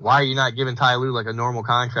 why are you not giving Ty Lue like a normal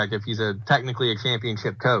contract if he's technically a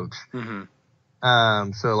championship coach? Mm-hmm.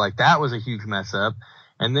 So like that was a huge mess up.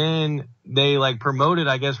 And then they like promoted,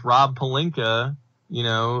 I guess, Rob Pelinka,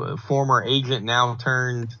 former agent now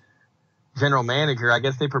turned general manager. I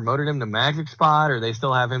guess they promoted him to Magic spot, or they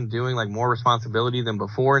still have him doing like more responsibility than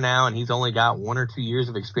before now. And he's only got 1 or 2 years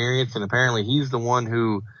of experience. And apparently he's the one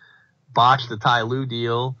who botched the Ty Lue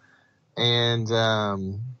deal. And,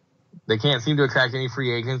 they can't seem to attract any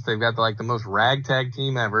free agents. They've got the most ragtag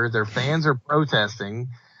team ever. Their fans are protesting.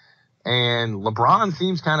 And LeBron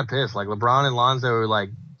seems kind of pissed. Like LeBron and Lonzo like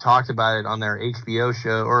talked about it on their HBO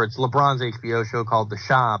show, or it's LeBron's HBO show called The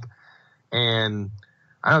Shop. And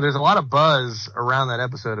I know there's a lot of buzz around that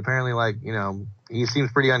episode. Apparently, he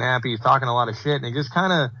seems pretty unhappy. He's talking a lot of shit, and it's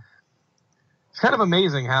kind of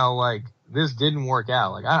amazing how like this didn't work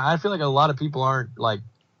out. Like I feel like a lot of people aren't like,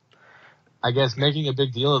 I guess, making a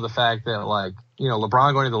big deal of the fact that like,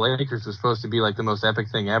 LeBron going to the Lakers was supposed to be like the most epic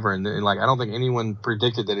thing ever. And like, I don't think anyone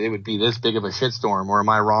predicted that it would be this big of a shitstorm, or am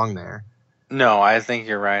I wrong there? No, I think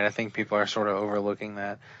you're right. I think people are sort of overlooking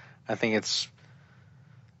that. I think it's,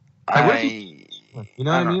 like, what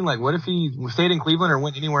I mean? Like, what if he stayed in Cleveland or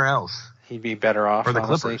went anywhere else? He'd be better off, or the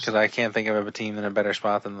honestly, Clippers. because I can't think of a team in a better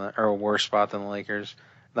spot or a worse spot than the Lakers.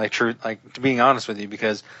 To being honest with you,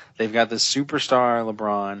 because they've got this superstar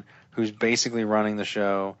LeBron who's basically running the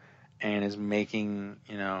show and is making,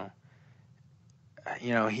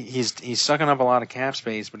 he's sucking up a lot of cap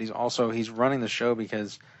space, but he's running the show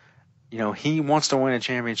because, he wants to win a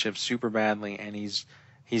championship super badly, and he's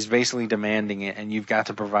basically demanding it, and you've got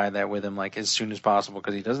to provide that with him like as soon as possible,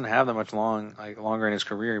 because he doesn't have that much longer in his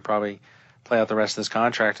career. He probably play out the rest of this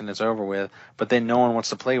contract and it's over with, but then no one wants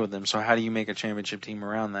to play with him. So how do you make a championship team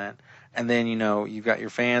around that? And then, you've got your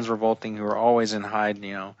fans revolting who are always in high,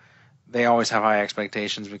 they always have high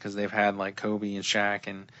expectations because they've had like Kobe and Shaq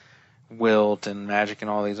and Wilt and Magic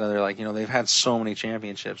and all these other, they've had so many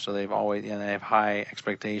championships. So they've always, they have high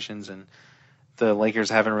expectations, and the Lakers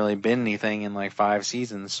haven't really been anything in like 5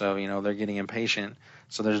 seasons. So, they're getting impatient.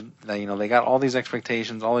 So there's, they got all these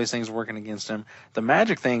expectations, all these things working against him. The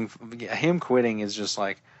Magic thing, him quitting is just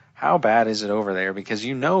like, how bad is it over there? Because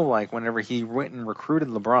like whenever he went and recruited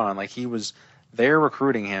LeBron, like he was there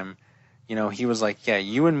recruiting him, he was like, yeah,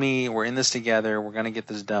 you and me, we're in this together. We're going to get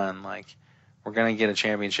this done. Like, we're going to get a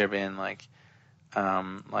championship in,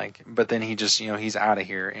 but then he just, he's out of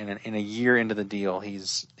here. And in a year into the deal,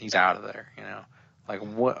 he's out of there, Like,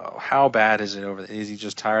 how bad is it over there? Is he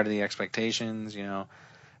just tired of the expectations,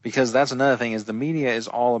 Because that's another thing, is the media is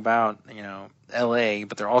all about, LA,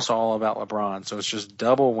 but they're also all about LeBron. So it's just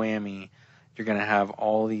double whammy. You're going to have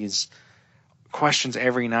all these questions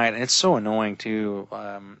every night, and it's so annoying too,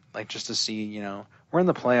 just to see, we're in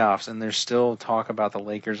the playoffs and there's still talk about the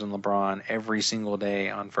Lakers and LeBron every single day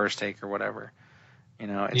on First Take or whatever.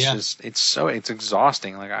 It's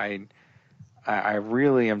exhausting. Like I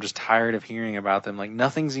really am just tired of hearing about them. Like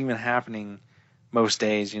nothing's even happening most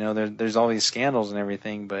days. There's all these scandals and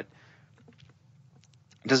everything, but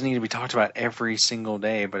it doesn't need to be talked about every single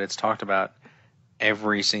day, but it's talked about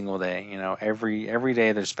every single day. Every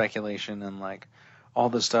day there's speculation and like all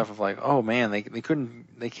this stuff of like, oh man, they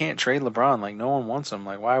can't trade LeBron. Like no one wants him.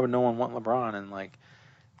 Like why would no one want LeBron? And like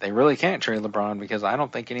they really can't trade LeBron because I don't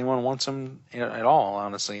think anyone wants him at all,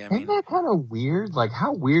 honestly. Isn't that kind of weird? Like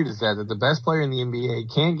how weird is that the best player in the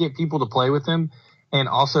NBA can't get people to play with him and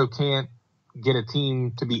also can't get a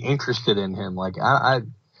team to be interested in him? Like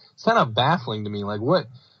it's kind of baffling to me. Like what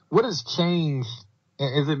has changed?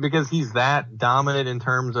 Is it because he's that dominant in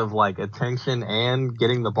terms of like attention and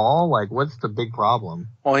getting the ball? Like what's the big problem?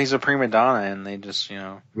 Well, he's a prima donna, and they just,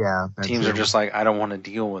 teams are just like, I don't want to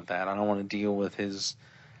deal with that. I don't want to deal with his,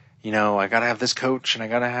 I got to have this coach and I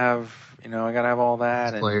got to have, all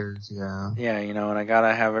that. And, players, yeah. Yeah, and I got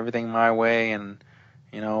to have everything my way. And,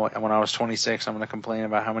 when I was 26, I'm going to complain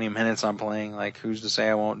about how many minutes I'm playing. Like, who's to say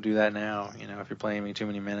I won't do that now, if you're playing me too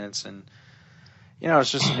many minutes? And,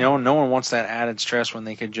 it's just, no one wants that added stress when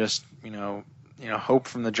they could just, hope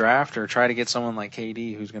from the draft or try to get someone like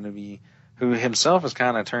KD who himself has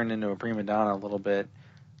kind of turned into a prima donna a little bit.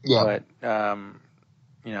 Yeah. But,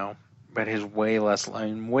 but his way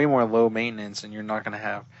more low maintenance, and you're not going to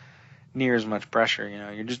have near as much pressure.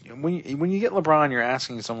 You're just, when you get LeBron, you're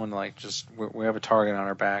asking someone like, just, we have a target on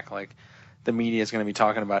our back. Like, the media is going to be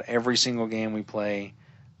talking about every single game we play.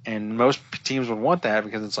 And most teams would want that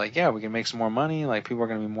because it's like, yeah, we can make some more money. Like, people are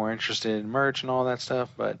going to be more interested in merch and all that stuff.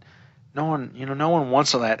 But no one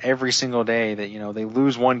wants that every single day that, they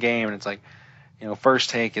lose one game and it's like, first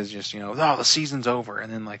take is just, oh, the season's over.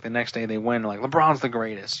 And then, like, the next day they win, like, LeBron's the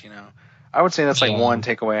greatest, I would say that's, like, one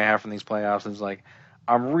takeaway I have from these playoffs is, like,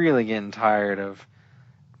 I'm really getting tired of,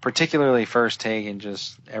 particularly first take and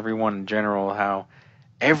just everyone in general, how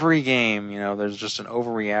every game, there's just an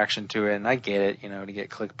overreaction to it. And I get it, to get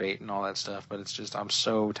clickbait and all that stuff. But it's just, I'm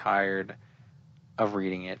so tired of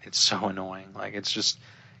reading it. It's so annoying. Like, it's just,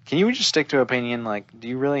 can you just stick to opinion? Like, do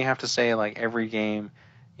you really have to say, like, every game,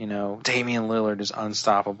 Damian Lillard is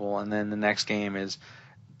unstoppable, and then the next game is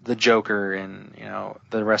the Joker, and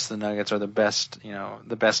the rest of the Nuggets are the best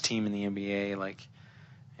team in the NBA. Like,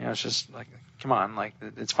 it's just like, come on, like,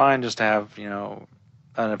 it's fine just to have an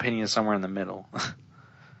opinion somewhere in the middle.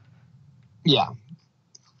 Yeah.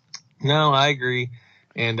 No, I agree,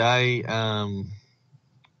 and the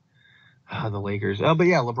Lakers. Oh, but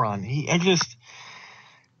yeah, LeBron. He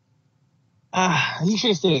should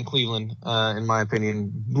have stayed in Cleveland, in my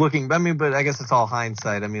opinion. But I guess it's all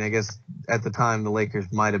hindsight. I mean, I guess at the time the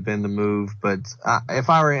Lakers might have been the move, but if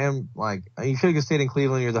I were him, like, you should have stayed in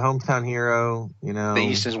Cleveland. You're the hometown hero, The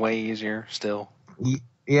East is way easier still.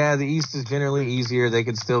 Yeah, the East is generally easier. They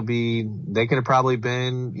could have probably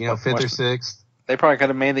been, fifth or sixth. They probably could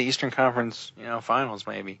have made the Eastern Conference, finals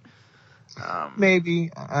maybe.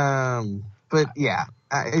 Maybe. But yeah.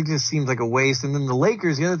 It just seems like a waste. And then the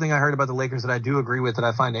Lakers, the other thing I heard about the Lakers that I do agree with that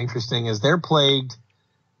I find interesting is they're plagued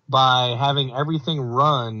by having everything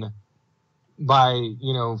run by,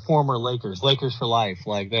 former Lakers for life.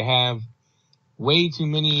 Like, they have way too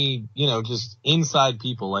many, just inside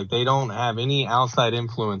people. Like, they don't have any outside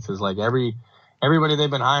influences. Like, everybody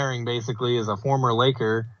they've been hiring basically is a former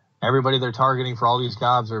Laker. Everybody they're targeting for all these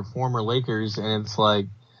jobs are former Lakers. And it's like,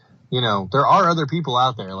 there are other people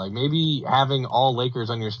out there. Like, maybe having all Lakers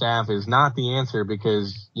on your staff is not the answer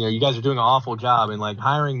because, you guys are doing an awful job. And, like,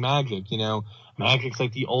 hiring Magic, Magic's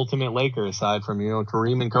like the ultimate Laker aside from,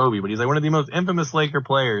 Kareem and Kobe. But he's like one of the most infamous Laker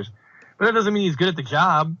players. But that doesn't mean he's good at the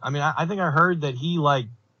job. I mean, I think I heard that he, like,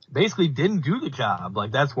 basically didn't do the job.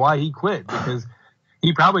 Like, that's why he quit, because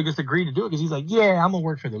he probably just agreed to do it because he's like, yeah, I'm going to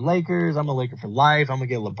work for the Lakers. I'm a Laker for life. I'm going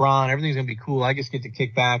to get LeBron. Everything's going to be cool. I just get to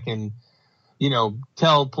kick back and,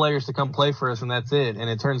 tell players to come play for us, and that's it. And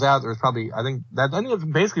it turns out there was probably, I think that's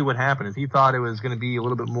basically what happened is he thought it was going to be a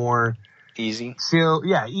little bit more easy, chill,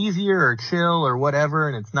 easier or chill or whatever.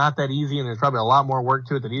 And it's not that easy. And there's probably a lot more work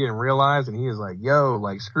to it that he didn't realize. And he was like, yo,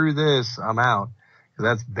 like, screw this. I'm out. Because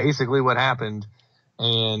that's basically what happened.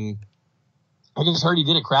 And I just heard he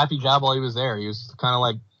did a crappy job while he was there. He was kind of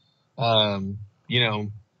like,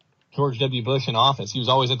 George W. Bush in office. He was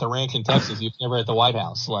always at the ranch in Texas. He was never at the White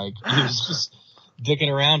House. Like, he was just dicking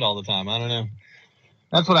around all the time. I don't know.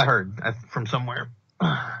 That's what I heard from somewhere.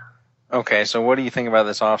 Okay, so what do you think about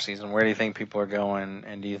this offseason? Where do you think people are going,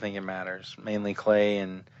 and do you think it matters? Mainly Clay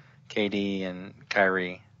and KD and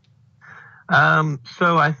Kyrie.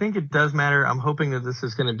 So I think it does matter. I'm hoping that this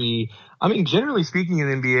is going to be, generally speaking in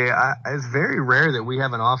the NBA, it's very rare that we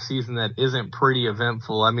have an off season that isn't pretty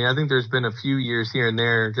eventful. I mean, I think there's been a few years here and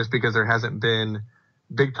there just because there hasn't been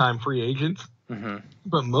big time free agents. Mm-hmm.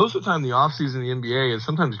 But most of the time the off season in the NBA is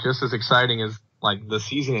sometimes just as exciting as like the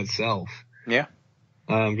season itself. Yeah.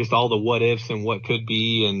 Just all the what ifs and what could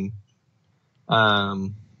be. And,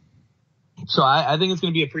 so I think it's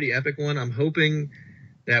going to be a pretty epic one. I'm hoping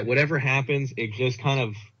that whatever happens, it just kind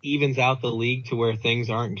of evens out the league to where things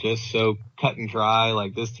aren't just so cut and dry.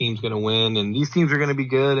 Like, this team's going to win and these teams are going to be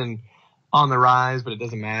good and on the rise, but it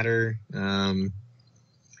doesn't matter. That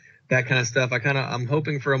kind of stuff. I'm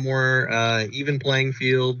hoping for a more, even playing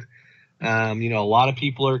field. A lot of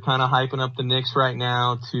people are kind of hyping up the Knicks right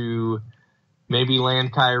now to maybe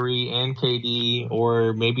land Kyrie and KD,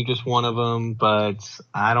 or maybe just one of them, but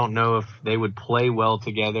I don't know if they would play well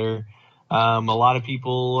together. A lot of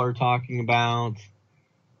people are talking about,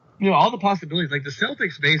 all the possibilities. Like, the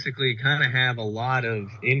Celtics basically kind of have a lot of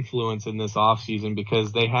influence in this offseason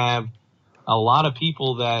because they have a lot of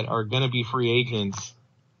people that are going to be free agents.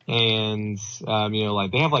 And,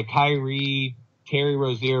 they have like Kyrie, Terry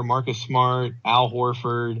Rozier, Marcus Smart, Al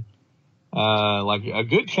Horford, like a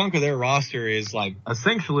good chunk of their roster is like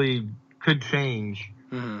essentially could change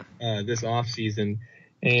this offseason.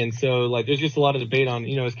 And so, like, there's just a lot of debate on,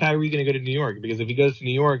 is Kyrie going to go to New York? Because if he goes to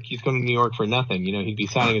New York, he's going to New York for nothing. He'd be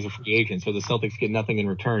signing as a free agent. So the Celtics get nothing in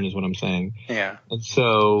return is what I'm saying. Yeah. And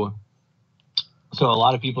so a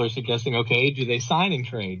lot of people are suggesting, okay, do they sign and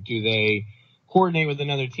trade? Do they coordinate with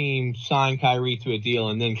another team, sign Kyrie to a deal,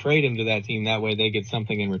 and then trade him to that team? That way they get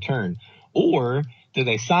something in return. Or do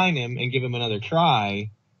they sign him and give him another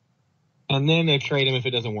try, and then they trade him if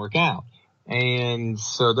it doesn't work out? And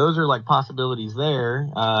so those are like possibilities there,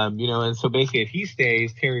 and so basically if he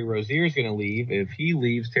stays, Terry Rozier is going to leave. If he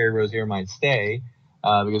leaves, Terry Rozier might stay,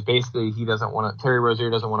 because basically Terry Rozier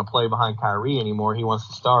doesn't want to play behind Kyrie anymore. He wants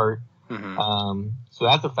to start. So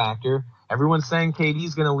that's a factor. Everyone's saying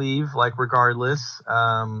KD's going to leave, like, regardless.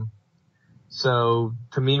 So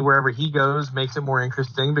to me, wherever he goes makes it more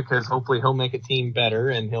interesting because hopefully he'll make a team better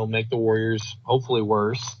and he'll make the Warriors hopefully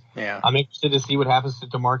worse. Yeah. I'm interested to see what happens to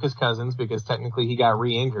DeMarcus Cousins because technically he got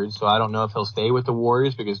re-injured. So I don't know if he'll stay with the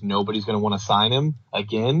Warriors because nobody's going to want to sign him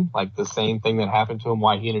again. Like the same thing that happened to him,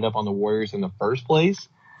 why he ended up on the Warriors in the first place.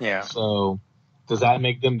 Yeah. So does that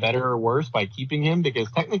make them better or worse by keeping him?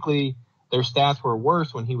 Because technically their stats were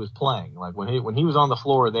worse when he was playing. Like when he was on the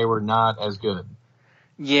floor, they were not as good.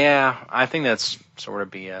 Yeah, I think that's sort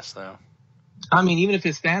of BS, though. I mean, even if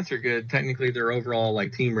his stats are good, technically their overall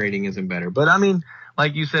like team rating isn't better. But I mean,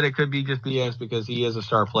 like you said, it could be just BS because he is a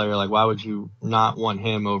star player. Like, why would you not want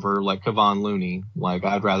him over like Kevon Looney? Like,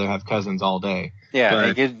 I'd rather have Cousins all day.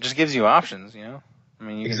 Yeah, it just gives you options, I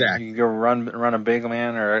mean, you can go run a big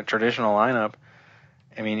man or a traditional lineup.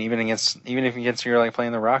 I mean, even if he gets here like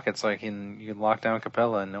playing the Rockets, like you can lock down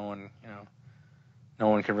Capella and no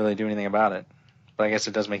one could really do anything about it. But I guess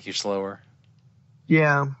it does make you slower.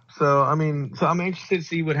 Yeah. So I'm interested to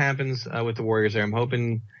see what happens with the Warriors there. I'm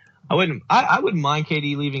hoping I wouldn't mind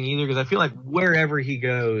KD leaving either because I feel like wherever he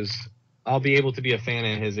goes, I'll be able to be a fan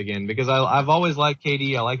of his again because I've always liked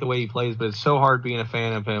KD. I like the way he plays, but it's so hard being a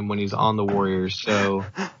fan of him when he's on the Warriors. So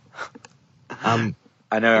I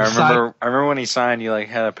know. I remember when he signed, you like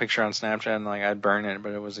had a picture on Snapchat and like I'd burn it,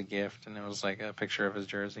 but it was a gift and it was like a picture of his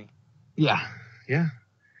jersey. Yeah.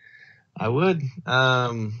 I would.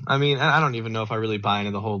 I mean, I don't even know if I really buy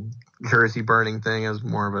into the whole jersey burning thing. It was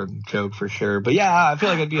more of a joke for sure. But yeah, I feel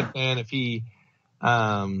like I'd be a fan if he,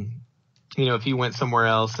 if he went somewhere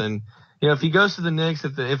else. And, if he goes to the Knicks,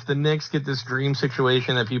 if the Knicks get this dream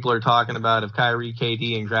situation that people are talking about of Kyrie,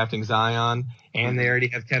 KD, and drafting Zion, and they already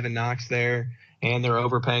have Kevin Knox there, and they're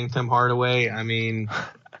overpaying Tim Hardaway, I mean,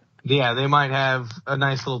 yeah, they might have a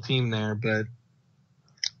nice little team there, but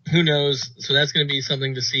who knows? So that's going to be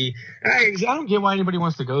something to see. I don't get why anybody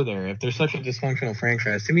wants to go there if they're such a dysfunctional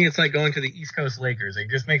franchise. To me, it's like going to the East Coast Lakers. It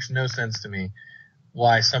just makes no sense to me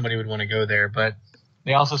why somebody would want to go there. But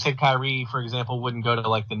they also said Kyrie, for example, wouldn't go to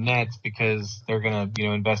like the Nets because they're going to,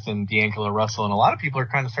 invest in D'Angelo Russell. And a lot of people are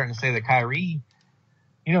kind of starting to say that Kyrie,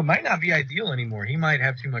 might not be ideal anymore. He might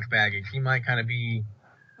have too much baggage. He might kind of be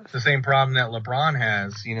the same problem that LeBron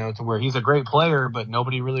has, to where he's a great player, but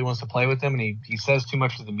nobody really wants to play with him, and he says too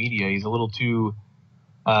much to the media. He's a little too.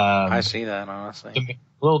 I see that, honestly.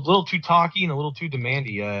 A little too talky and a little too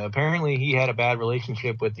demanding. Apparently, he had a bad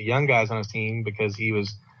relationship with the young guys on his team because he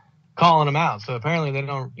was calling them out. So apparently, they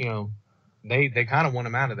don't. They kind of want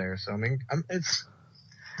him out of there. So I mean,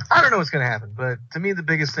 I don't know what's going to happen, but to me, the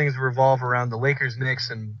biggest things revolve around the Lakers, Knicks,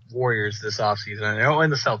 and Warriors this offseason,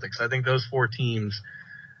 and the Celtics. I think those four teams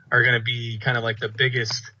are going to be kind of like the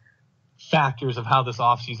biggest factors of how this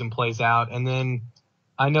offseason plays out. And then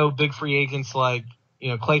I know big free agents like,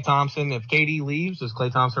 Klay Thompson. If KD leaves, does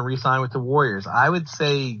Klay Thompson re-sign with the Warriors? I would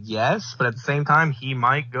say yes, but at the same time, he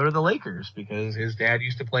might go to the Lakers because his dad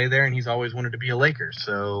used to play there and he's always wanted to be a Laker.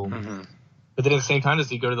 So, But then at the same time, does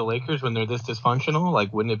he go to the Lakers when they're this dysfunctional?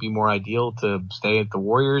 Like, wouldn't it be more ideal to stay at the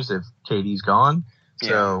Warriors if KD's gone? Yeah.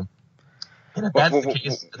 So, and if that's the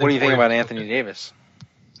case, what do you think about Anthony Davis?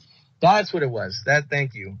 That's what it was.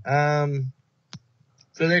 Thank you.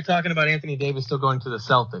 So they're talking about Anthony Davis still going to the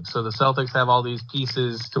Celtics. So the Celtics have all these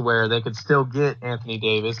pieces to where they could still get Anthony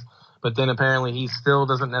Davis, but then apparently he still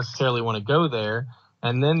doesn't necessarily want to go there.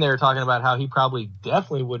 And then they're talking about how he probably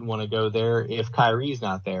definitely wouldn't want to go there if Kyrie's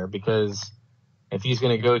not there, because if he's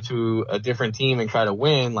going to go to a different team and try to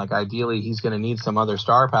win, like ideally he's going to need some other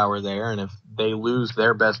star power there. And if they lose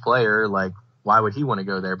their best player, like why would he want to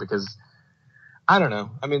go there? Because I don't know.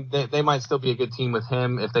 I mean, they might still be a good team with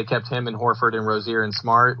him if they kept him and Horford and Rozier and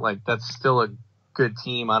Smart. Like, that's still a good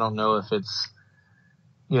team. I don't know if it's,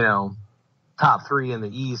 top three in the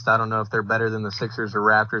East. I don't know if they're better than the Sixers or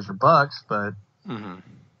Raptors or Bucks, but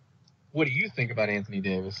what do you think about Anthony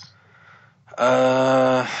Davis?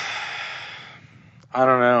 I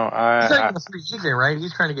don't know. He's not even a free agent, right?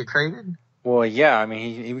 He's trying to get traded. Well, yeah. I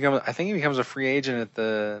mean, he becomes. I think he becomes a free agent at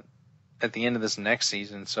the end of this next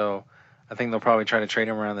season. So I think they'll probably try to trade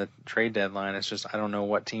him around the trade deadline. It's just I don't know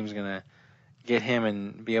what team's gonna get him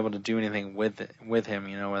and be able to do anything with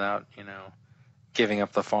him. Without giving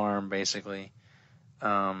up the farm basically.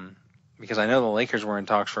 Because I know the Lakers were in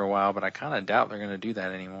talks for a while, but I kind of doubt they're going to do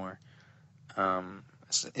that anymore.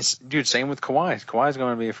 Dude, same with Kawhi. Kawhi's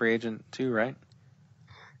going to be a free agent too, right?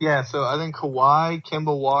 Yeah, so I think Kawhi,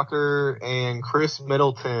 Kemba Walker, and Chris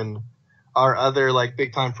Middleton are other like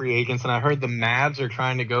big time free agents, and I heard the Mavs are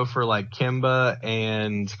trying to go for like Kemba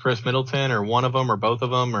and Chris Middleton, or one of them, or both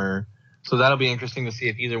of them, or so that'll be interesting to see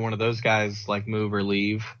if either one of those guys like move or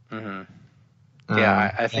leave. Mm-hmm.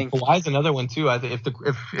 Yeah, I think Kawhi's another one too. I think if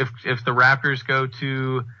the Raptors go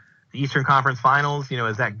to the Eastern Conference Finals,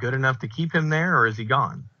 is that good enough to keep him there, or is he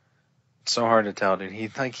gone? It's so hard to tell, dude.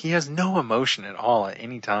 He has no emotion at all at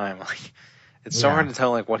any time. Like, it's so hard to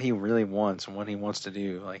tell like what he really wants and what he wants to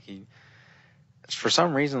do. Like for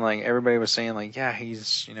some reason, like everybody was saying, like he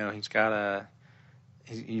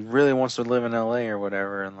really wants to live in LA or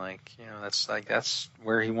whatever, and that's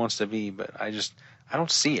where he wants to be. But I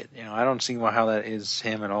don't see it. I don't see how that is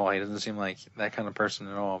him at all. He doesn't seem like that kind of person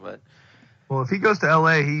at all. But well, if he goes to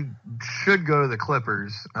LA, he should go to the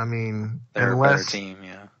Clippers. I mean, they're a better team,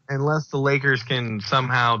 yeah. Unless the Lakers can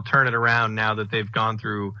somehow turn it around now that they've gone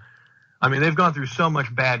through. I mean, they've gone through so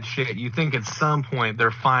much bad shit. You think at some point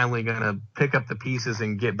they're finally going to pick up the pieces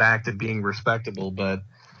and get back to being respectable, but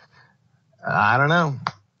I don't know.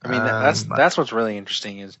 I mean, that's what's really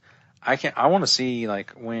interesting is I want to see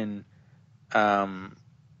like when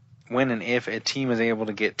and if a team is able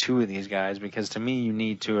to get two of these guys, because to me you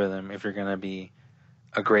need two of them if you're going to be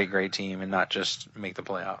a great team and not just make the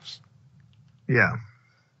playoffs. Yeah.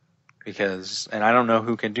 And I don't know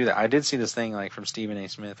who can do that. I did see this thing like from Stephen A.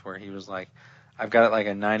 Smith where he was like, I've got it like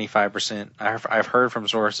a 95%. I've heard from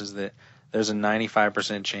sources that there's a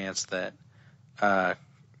 95% chance that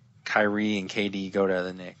Kyrie and KD go to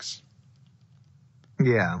the Knicks.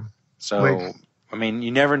 Yeah. So, I mean, you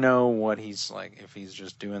never know what he's like, if he's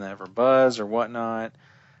just doing that for buzz or whatnot.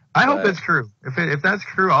 I hope it's true. If that's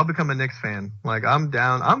true, I'll become a Knicks fan. Like, I'm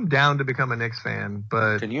down to become a Knicks fan.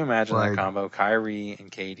 But can you imagine that combo, Kyrie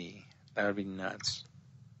and KD? That would be nuts.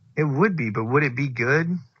 It would be, but would it be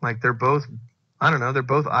good? Like, they're both, I don't know, they're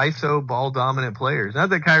both ISO ball dominant players. Not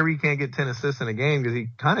that Kyrie can't get 10 assists in a game, because he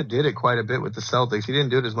kind of did it quite a bit with the Celtics. He didn't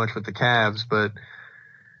do it as much with the Cavs, but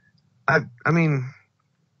I mean,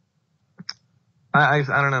 I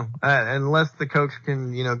don't know. Unless the coach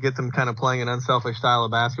can, get them kind of playing an unselfish style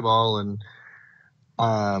of basketball, and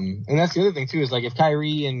that's the other thing too, is like if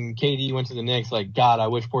Kyrie and KD went to the Knicks, like God, I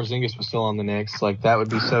wish Porzingis was still on the Knicks. Like that would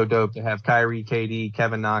be so dope to have Kyrie, KD,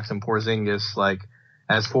 Kevin Knox, and Porzingis like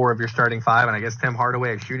as four of your starting five, and I guess Tim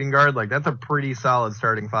Hardaway at shooting guard. Like that's a pretty solid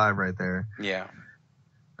starting five right there. Yeah.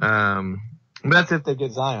 But that's if they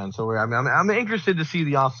get Zion. So I'm interested to see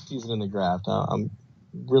the offseason and the draft. I'm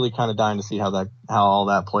really kind of dying to see how all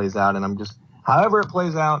that plays out, and however it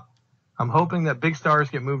plays out, I'm hoping that big stars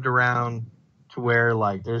get moved around to where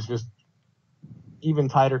like there's just even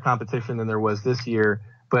tighter competition than there was this year.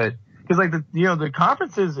 But because like the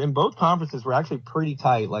conferences in both conferences were actually pretty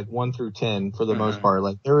tight, like 1 through 10 for the most part.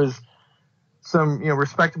 Like there was some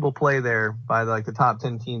respectable play there by like the top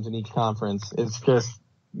 10 teams in each conference. It's just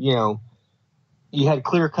you had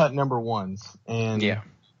clear cut number ones, and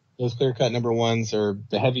those clear cut number ones are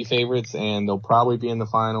the heavy favorites, and they'll probably be in the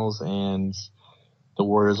finals, and the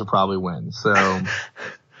Warriors will probably win. So.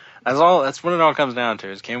 That's what it all comes down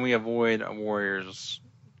to, is can we avoid a Warriors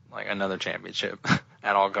like another championship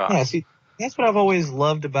at all costs? Yeah, see, that's what I've always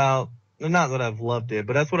loved about, not that I've loved it,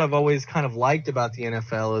 but that's what I've always kind of liked about the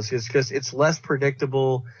NFL is because it's less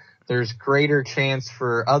predictable. There's greater chance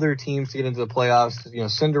for other teams to get into the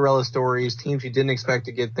playoffs, Cinderella stories, teams you didn't expect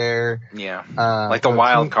to get there. Yeah. Like the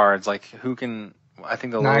wild cards, like who can, I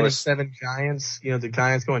think the 9-7 Giants, the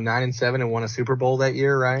Giants going 9-7 and won a Super Bowl that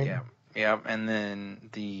year, right? Yeah. Yeah, and then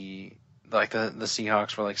the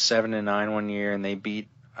Seahawks were like 7-9 one year, and they beat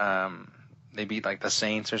like the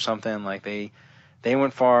Saints or something. Like they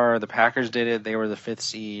went far. The Packers did it; they were the 5th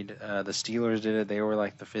seed. The Steelers did it; they were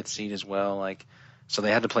like the 5th seed as well. Like so,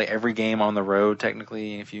 they had to play every game on the road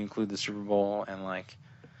technically, if you include the Super Bowl. And like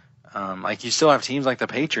you still have teams like the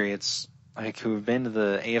Patriots, like who have been to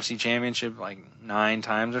the AFC Championship like 9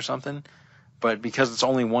 times or something. But because it's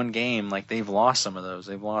only one game, like they've lost some of those.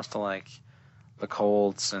 They've lost to like the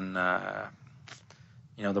Colts and the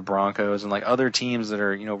Broncos and like other teams that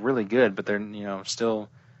are really good, but they're still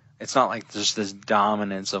it's not like just this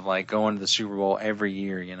dominance of like going to the Super Bowl every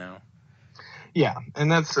year, Yeah,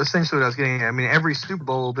 and that's essentially what I was getting at. I mean, every Super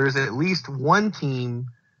Bowl, there's at least one team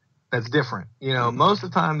that's different. Most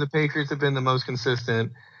of the time the Patriots have been the most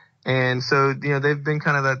consistent, and so they've been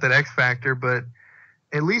kind of that X factor. But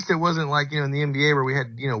at least it wasn't like in the NBA where we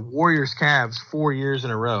had Warriors Cavs 4 years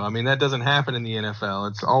in a row. I mean, that doesn't happen in the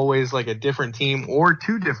NFL. It's always like a different team or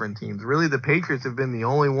two different teams. Really, the Patriots have been the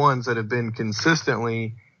only ones that have been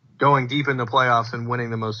consistently going deep in the playoffs and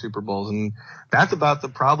winning the most Super Bowls. And that's about to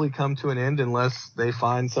probably come to an end unless they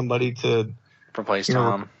find somebody to replace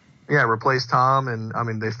Tom. Replace Tom. And I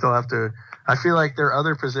mean, they still have to, I feel like their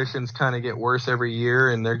other positions kind of get worse every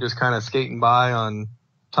year and they're just kind of skating by on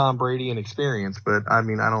Tom Brady and experience. But I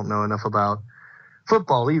mean, I don't know enough about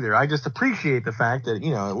football either. I just appreciate the fact that,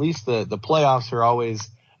 at least the playoffs are always,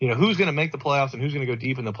 who's going to make the playoffs and who's going to go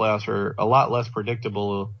deep in the playoffs are a lot less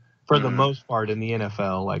predictable for the most part in the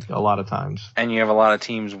NFL, like a lot of times. And you have a lot of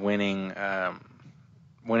teams winning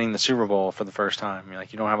the Super Bowl for the first time.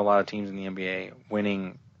 You don't have a lot of teams in the NBA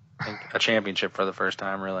winning a championship for the first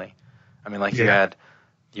time, really. I mean, you had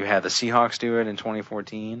the Seahawks do it in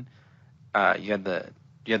 2014. You had the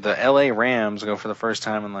LA Rams go for the first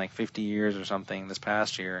time in 50 years or something this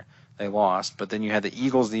past year. They lost, but then you had the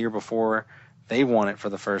Eagles the year before. They won it for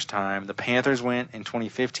the first time. The Panthers went in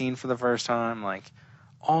 2015 for the first time.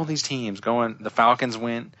 All these teams going. The Falcons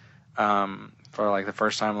went for the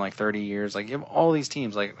first time in 30 years. You have all these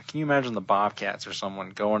teams. Can you imagine the Bobcats or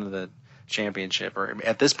someone going to the championship, or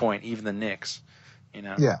at this point even the Knicks?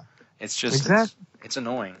 Yeah, it's just exactly. It's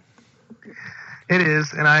annoying. It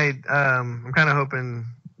is, and I'm kind of hoping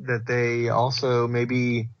that they also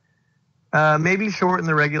maybe shorten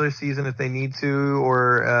the regular season if they need to,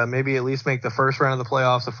 or maybe at least make the first round of the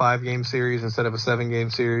playoffs a 5-game series instead of a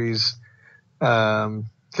 7-game series.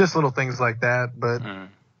 Just little things like that, but I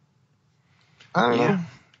don't know.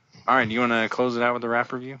 All right, do you want to close it out with the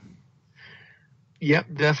rap review? Yep,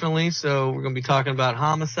 definitely. So we're going to be talking about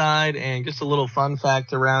Homicide and just a little fun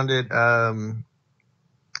fact around it.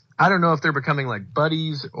 I don't know if they're becoming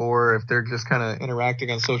buddies or if they're just kind of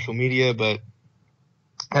interacting on social media, but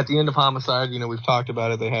at the end of Homicide, we've talked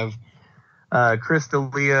about it. They have Chris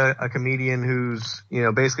D'Elia, a comedian who's,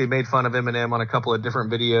 basically made fun of Eminem on a couple of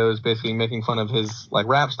different videos, basically making fun of his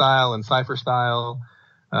rap style and cypher style.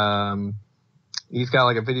 He's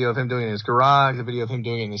got a video of him doing it in his garage, a video of him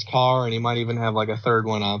doing it in his car, and he might even have a third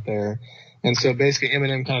one out there. And so basically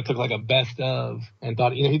Eminem kind of took a best of and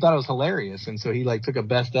thought, he thought it was hilarious. And so he took a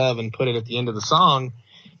best of and put it at the end of the song.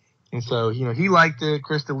 And so, he liked it.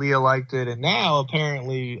 Chris D'Elia liked it. And now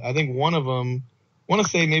apparently, I think one of them, I want to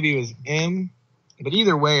say maybe it was M, but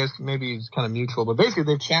either way, maybe it's kind of mutual. But basically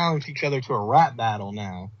they've challenged each other to a rap battle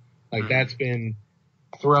now. That's been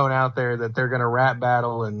thrown out there that they're going to rap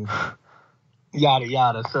battle and yada,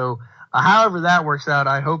 yada. So, however that works out,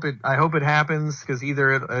 I hope it happens because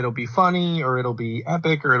either it'll be funny or it'll be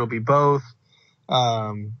epic or it'll be both.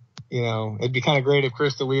 It'd be kind of great if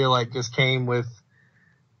Chris D'Elia just came with,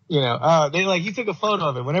 he took a photo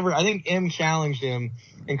of it whenever I think M challenged him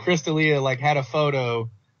and Chris D'Elia had a photo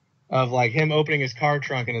of him opening his car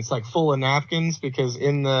trunk and it's full of napkins because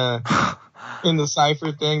in the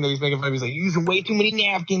cipher thing that he's making fun of, he's you're using way too many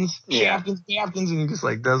napkins, napkins, and he just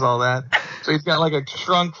does all that. So he's got a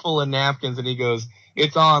trunk full of napkins and he goes,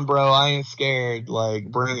 "It's on, bro. I ain't scared.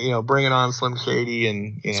 Bring it on, Slim Shady."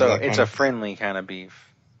 And so it's a friendly kind of beef.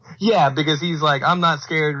 Yeah, because he's "I'm not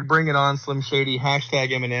scared. Bring it on, Slim Shady. Hashtag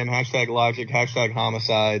Eminem. Hashtag Logic. Hashtag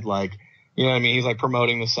Homicide." What I mean? He's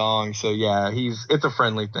promoting the song. So yeah, it's a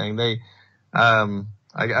friendly thing. They, like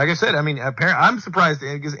I said, I mean, apparently I'm surprised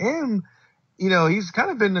because M, he's kind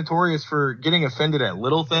of been notorious for getting offended at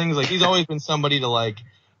little things. He's always been somebody to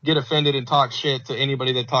get offended and talk shit to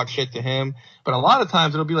anybody that talks shit to him. But a lot of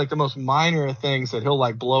times it'll be the most minor of things that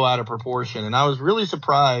he'll blow out of proportion. And I was really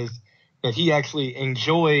surprised that he actually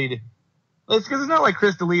enjoyed. It's because it's not like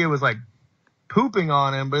Chris D'Elia was pooping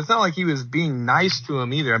on him, but it's not like he was being nice to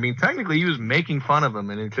him either. I mean, technically he was making fun of him,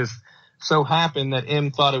 and it just so happened that M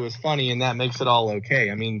thought it was funny, and that makes it all okay.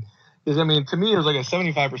 I mean, to me, it was a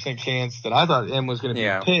 75% chance that I thought M was going to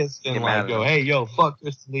be pissed and go, "Hey, yo, fuck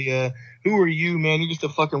Chris D'Elia. Who are you, man? You're just a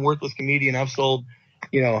fucking worthless comedian. I've sold,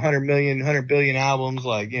 100 billion albums,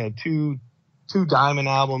 two diamond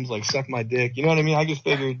albums, suck my dick." You know what I mean? I just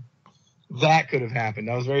figured that could have happened.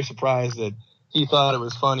 I was very surprised that he thought it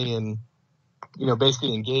was funny and,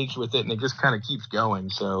 basically engaged with it, and it just kind of keeps going.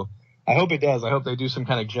 So I hope it does. I hope they do some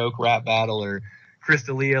kind of joke rap battle, or Chris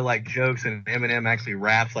D'Elia jokes and Eminem actually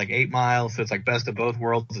raps 8 Mile. So it's best of both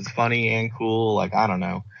worlds. It's funny and cool. I don't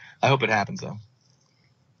know. I hope it happens though.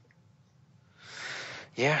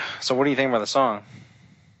 Yeah. So what do you think about the song?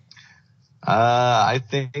 I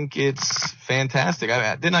think it's fantastic.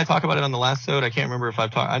 Didn't I talk about it on the last episode? I can't remember if I've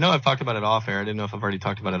talked. I know I've talked about it off air. I didn't know if I've already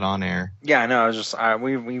talked about it on air. Yeah, I know. I was just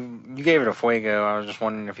you gave it a fuego. I was just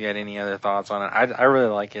wondering if you had any other thoughts on it. I really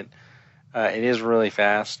like it. It is really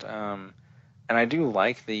fast. And I do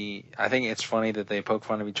like I think it's funny that they poke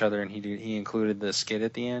fun of each other, and he included the skit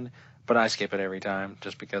at the end. But I skip it every time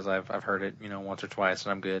just because I've heard it once or twice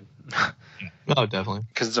and I'm good. Oh, definitely.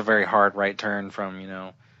 Because it's a very hard right turn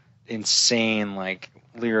from insane, like,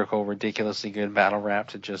 lyrical, ridiculously good battle rap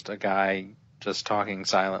to just a guy just talking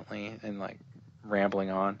silently and, like, rambling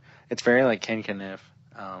on. It's very, like, Ken Kniff.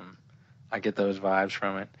 I get those vibes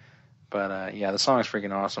from it. But, yeah, the song is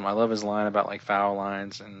freaking awesome. I love his line about, like, foul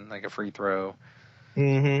lines and, like, a free throw.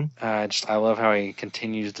 Mm-hmm. I love how he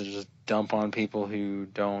continues to just dump on people who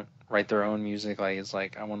don't write their own music. Like, it's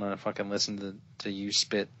like, I want to fucking listen to you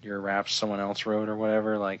spit your raps someone else wrote or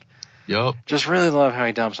whatever. Like, Yep. just really love how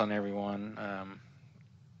he dumps on everyone.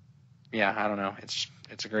 Yeah, I don't know.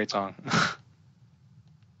 It's a great song.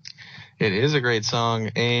 It is a great song,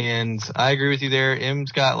 and I agree with you there.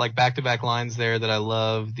 M's got like back-to-back lines there that I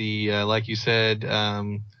love. The like you said.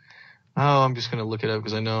 I'm just gonna look it up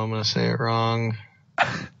because I know I'm gonna say it wrong.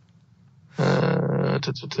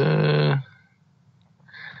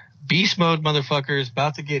 Beast mode, motherfuckers!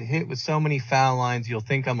 About to get hit with so many foul lines, you'll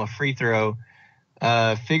think I'm a free throw.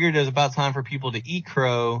 Figured it was about time for people to eat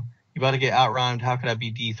crow. You about to get outrhymed. How could I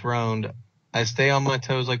be dethroned? I stay on my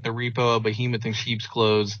toes like the repo of behemoth in sheep's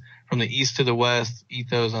clothes. From the east to the west,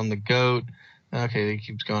 ethos on the goat. Okay, it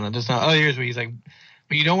keeps going on. Just not. Oh, here's what he's like.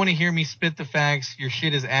 But you don't want to hear me spit the facts. Your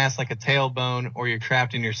shit is ass like a tailbone, or you're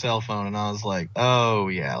trapped in your cell phone. And I was like, oh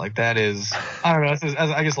yeah, like that is. I don't know.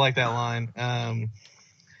 I just like that line. And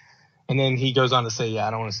then he goes on to say, yeah,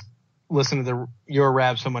 I don't want to listen to your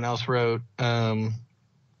rap someone else wrote. And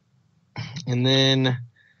then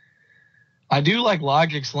I do like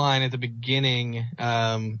Logic's line at the beginning,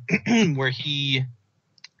 where he.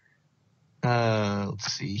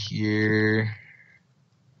 Let's see here.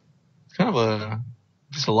 It's kind of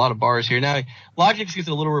just a lot of bars here. Now, Logic gets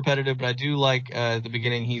a little repetitive, but I do like at the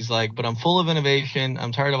beginning. He's like, "But I'm full of innovation.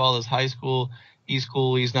 I'm tired of all this high school. He's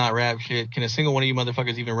cool. He's not rap shit. Can a single one of you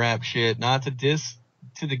motherfuckers even rap shit? Not to diss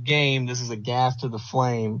to the game. This is a gas to the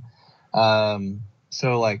flame."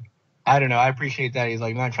 So like, I don't know. I appreciate that. He's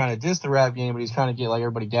like not trying to diss the rap game, but he's trying to get like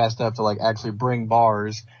everybody gassed up to like actually bring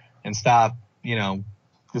bars and stop,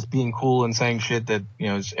 just being cool and saying shit that,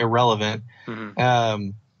 is irrelevant.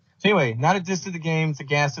 Mm-hmm. So anyway, not a diss to the game, it's a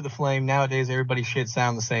gas to the flame. Nowadays, everybody's shit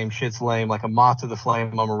sound the same. Shit's lame. Like a moth to the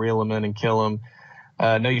flame, I'm a reel him in and kill him.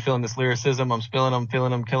 Know you feeling this lyricism? I'm spilling them,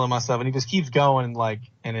 feeling them, killing myself. And he just keeps going,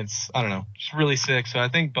 and it's, I don't know, just really sick. So I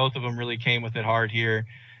think both of them really came with it hard here.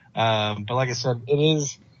 But like I said,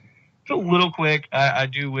 it's a little quick. I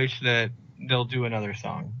do wish that they'll do another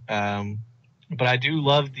song. But I do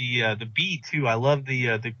love the beat too. I love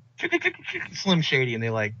the Slim Shady, and they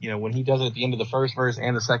when he does it at the end of the first verse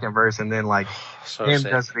and the second verse, and then So him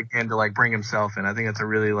sick. does it again to bring himself in. I think that's a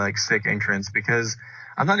really sick entrance because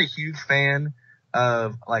I'm not a huge fan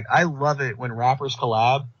of I love it when rappers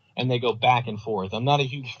collab and they go back and forth. I'm not a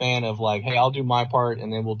huge fan of hey, I'll do my part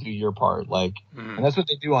and then we'll do your part. And that's what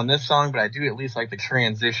they do on this song, but I do at least like the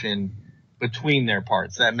transition between their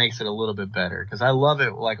parts. That makes it a little bit better because I love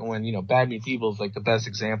it when Bad Meets Evil is the best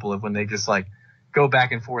example of when they just go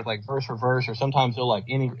back and forth verse for verse, or sometimes they'll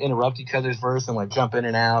interrupt each other's verse and jump in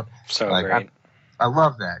and out. So great. I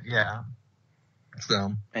love that. Yeah.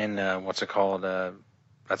 So. And what's it called?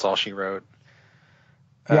 That's All She Wrote.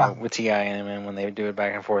 Yeah. With T.I. and Eminem when they do it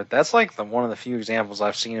back and forth. That's one of the few examples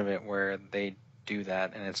I've seen of it where they do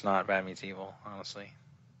that and it's not Bad Meets Evil, honestly.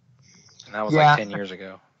 And that was 10 years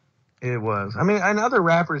ago. It was. I mean, and other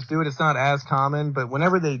rappers do it. It's not as common, but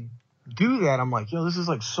whenever they do that, I'm like, yo, this is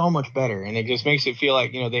so much better. And it just makes it feel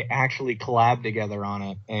like, they actually collab together on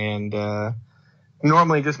it. And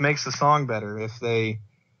normally just makes the song better if they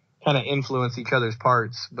kind of influence each other's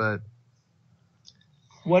parts. But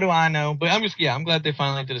what do I know? But I'm glad they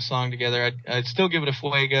finally did a song together. I'd still give it a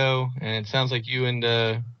fuego. And it sounds like you and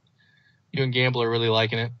Gamble are really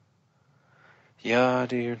liking it. Yeah,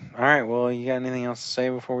 dude. All right, well, you got anything else to say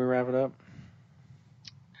before we wrap it up?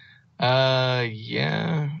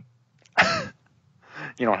 Yeah.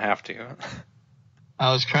 You don't have to.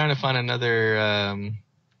 I was trying to find another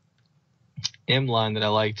M line that I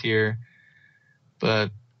liked here, but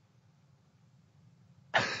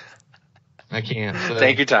I can't. So.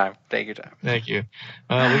 Take your time. Thank you. We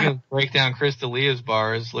can break down Chris D'Elia's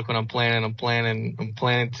bars. Look what I'm planning. I'm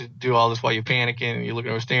planning to do all this while you're panicking. You're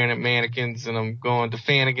looking, we're staring at mannequins, and I'm going to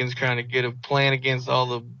Fanigans trying to get a plan against all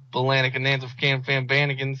the Balanica Fan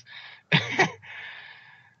Banigans.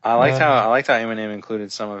 I liked how Eminem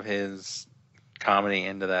included some of his comedy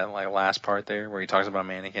into that like last part there, where he talks about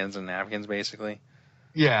mannequins and napkins, basically.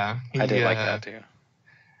 Yeah, I did like that too.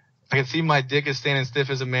 I can see my dick is standing stiff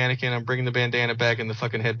as a mannequin. I'm bringing the bandana back and the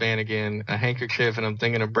fucking headband again. A handkerchief, and I'm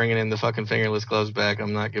thinking of bringing in the fucking fingerless gloves back.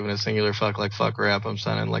 I'm not giving a singular fuck like fuck rap. I'm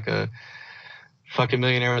sounding like a fucking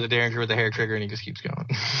millionaire with a Derringer with a hair trigger, and he just keeps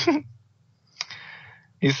going.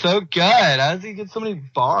 He's so good. How does he get so many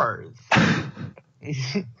bars? How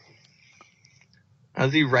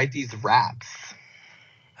does he write these raps?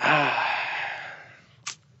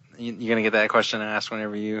 You're going to get that question asked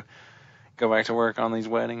whenever you go back to work on these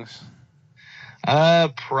weddings?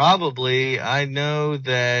 Probably. I know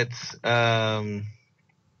that, I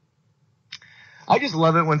just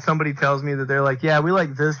love it when somebody tells me that they're like, yeah, we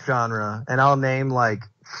like this genre, and I'll name like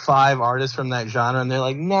 5 artists from that genre, and they're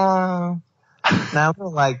like, no, we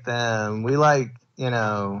don't like them. We like,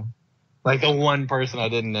 like the one person I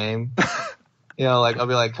didn't name. Like I'll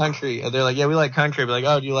be like country. They're like, yeah, we like country. I'll be like,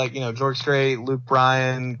 oh, do you like, George Strait, Luke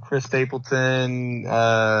Bryan, Chris Stapleton,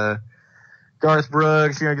 Garth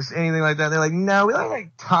Brooks, just anything like that. They're like, no, we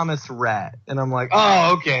like Thomas Rhett. And I'm like,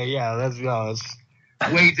 oh, okay, yeah, that's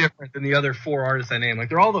way different than the other 4 artists I named. Like,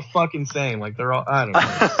 they're all the fucking same. Like, they're all, I don't know.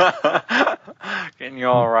 Getting you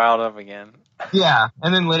all riled up again. Yeah,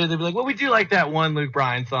 and then later they'll be like, well, we do like that one Luke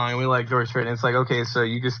Bryan song, and we like George Strait. And it's like, okay, so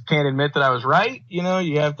you just can't admit that I was right? You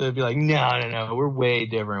have to be like, no, we're way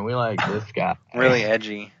different. We like this guy. Really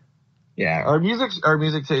edgy. Yeah, our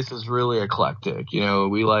music taste is really eclectic.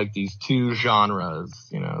 We like these 2 genres,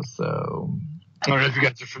 so I don't know if you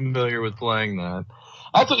guys are familiar with playing that.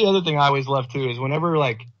 That's the other thing I always love too, is whenever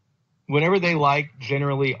they like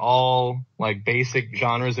generally all like basic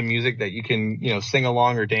genres of music that you can, sing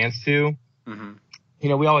along or dance to.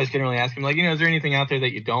 Mm-hmm. We always generally ask them like, is there anything out there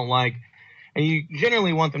that you don't like? And you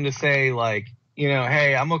generally want them to say like,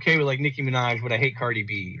 hey, I'm okay with like Nicki Minaj, but I hate Cardi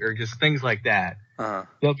B, or just things like that. Uh-huh.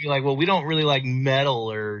 They'll be like, well, we don't really like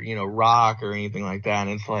metal or, rock or anything like that.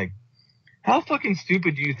 And it's like, how fucking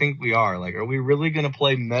stupid do you think we are? Like, are we really going to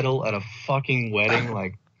play metal at a fucking wedding?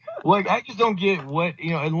 Like, I just don't get what,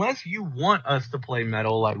 unless you want us to play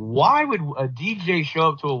metal, like, why would a DJ show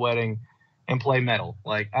up to a wedding and play metal?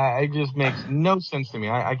 Like, it just makes no sense to me.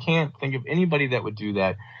 I can't think of anybody that would do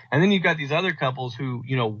that. And then you've got these other couples who,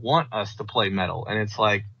 want us to play metal. And it's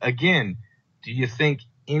like, again, do you think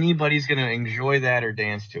anybody's going to enjoy that or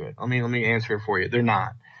dance to it? Let me answer it for you. They're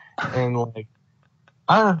not. And like,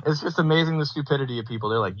 I don't know. It's just amazing the stupidity of people.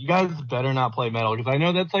 They're like, you guys better not play metal, because I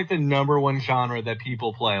know that's like the number one genre that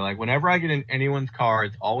people play. Like whenever I get in anyone's car,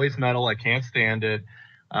 it's always metal. I can't stand it.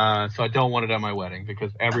 So I don't want it at my wedding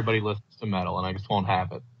because everybody listens to metal and I just won't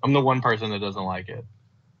have it. I'm the one person that doesn't like it.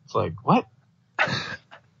 It's like, what? I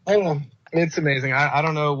don't know. It's amazing. I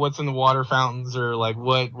don't know what's in the water fountains or like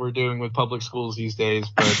what we're doing with public schools these days,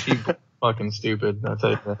 but people are fucking stupid. I'll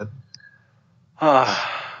tell you that.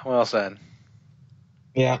 Well said.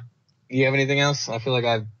 Yeah. You have anything else? I feel like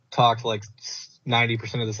I've talked like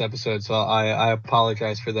 90% of this episode, so I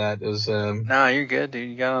apologize for that. It was No, you're good, dude.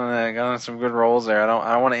 You got on some good rolls there. I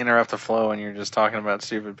don't want to interrupt the flow when you're just talking about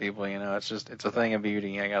stupid people. It's a thing of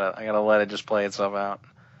beauty. I gotta let it just play itself out.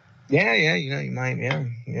 Yeah, you might, yeah.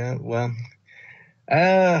 Well,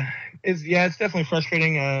 it's definitely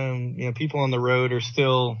frustrating. People on the road are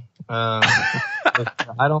still. I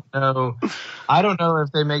don't know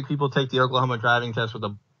if they make people take the Oklahoma driving test with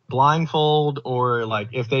a blindfold, or like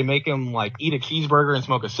if they make them like eat a cheeseburger and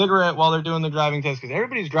smoke a cigarette while they're doing the driving test, because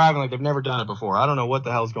everybody's driving like they've never done it before. I don't know what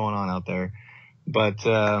the hell's going on out there, but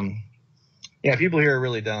people here are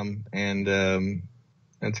really dumb, and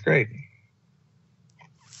that's great.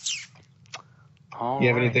 You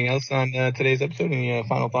have anything else on today's episode? Any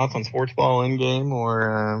final thoughts on sports ball in game,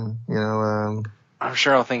 or I'm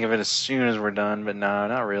sure I'll think of it as soon as we're done, but no,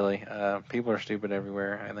 not really. People are stupid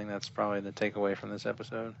everywhere. I think that's probably the takeaway from this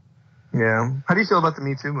episode. Yeah. How do you feel about the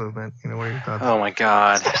Me Too movement? What are your thoughts? Oh my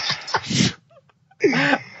God.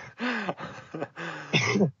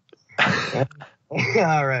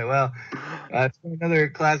 All right. Well, it's been another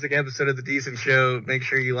classic episode of The Decent Show. Make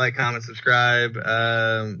sure you like, comment, subscribe.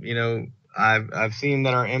 I've seen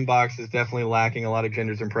that our inbox is definitely lacking a lot of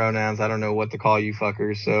genders and pronouns. I don't know what to call you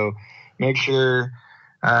fuckers. So make sure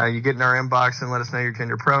you get in our inbox and let us know your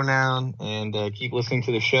gender pronoun, and keep listening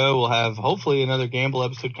to the show. We'll have hopefully another Gamble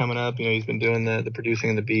episode coming up. He's been doing the producing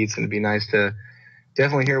and the beats, and it'd be nice to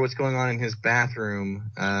definitely hear what's going on in his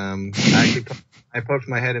bathroom. I poked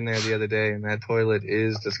my head in there the other day, and that toilet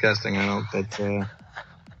is disgusting. I don't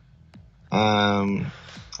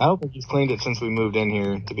think he's cleaned it since we moved in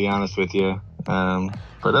here, to be honest with you. But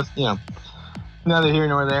that's, neither here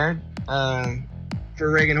nor there. For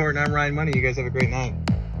Reagan Horton, I'm Ryan Money. You guys have a great night.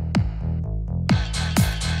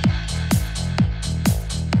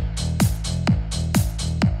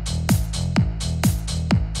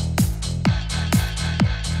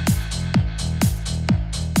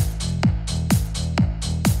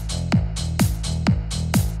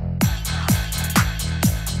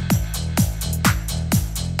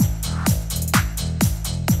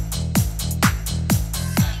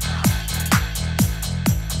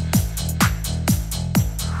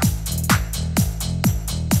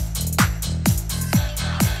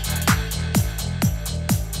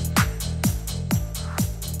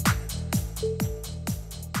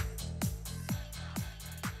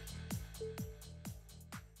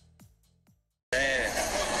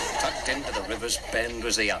 Into the river's bend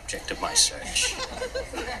was the object of my search.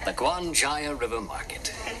 The Guanjaya River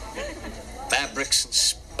Market. Fabrics and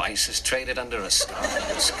spices traded under a star in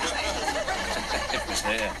the sky. It was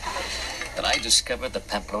there that I discovered the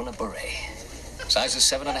Pamplona beret. Sizes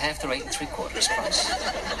 7.5 to 8 3/4. Price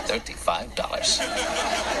 $35.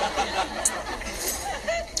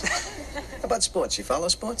 How about sports? You follow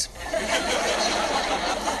sports?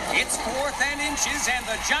 It's 4th and inches, and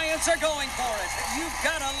the Giants are going for it. You've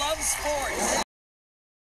got to love sports.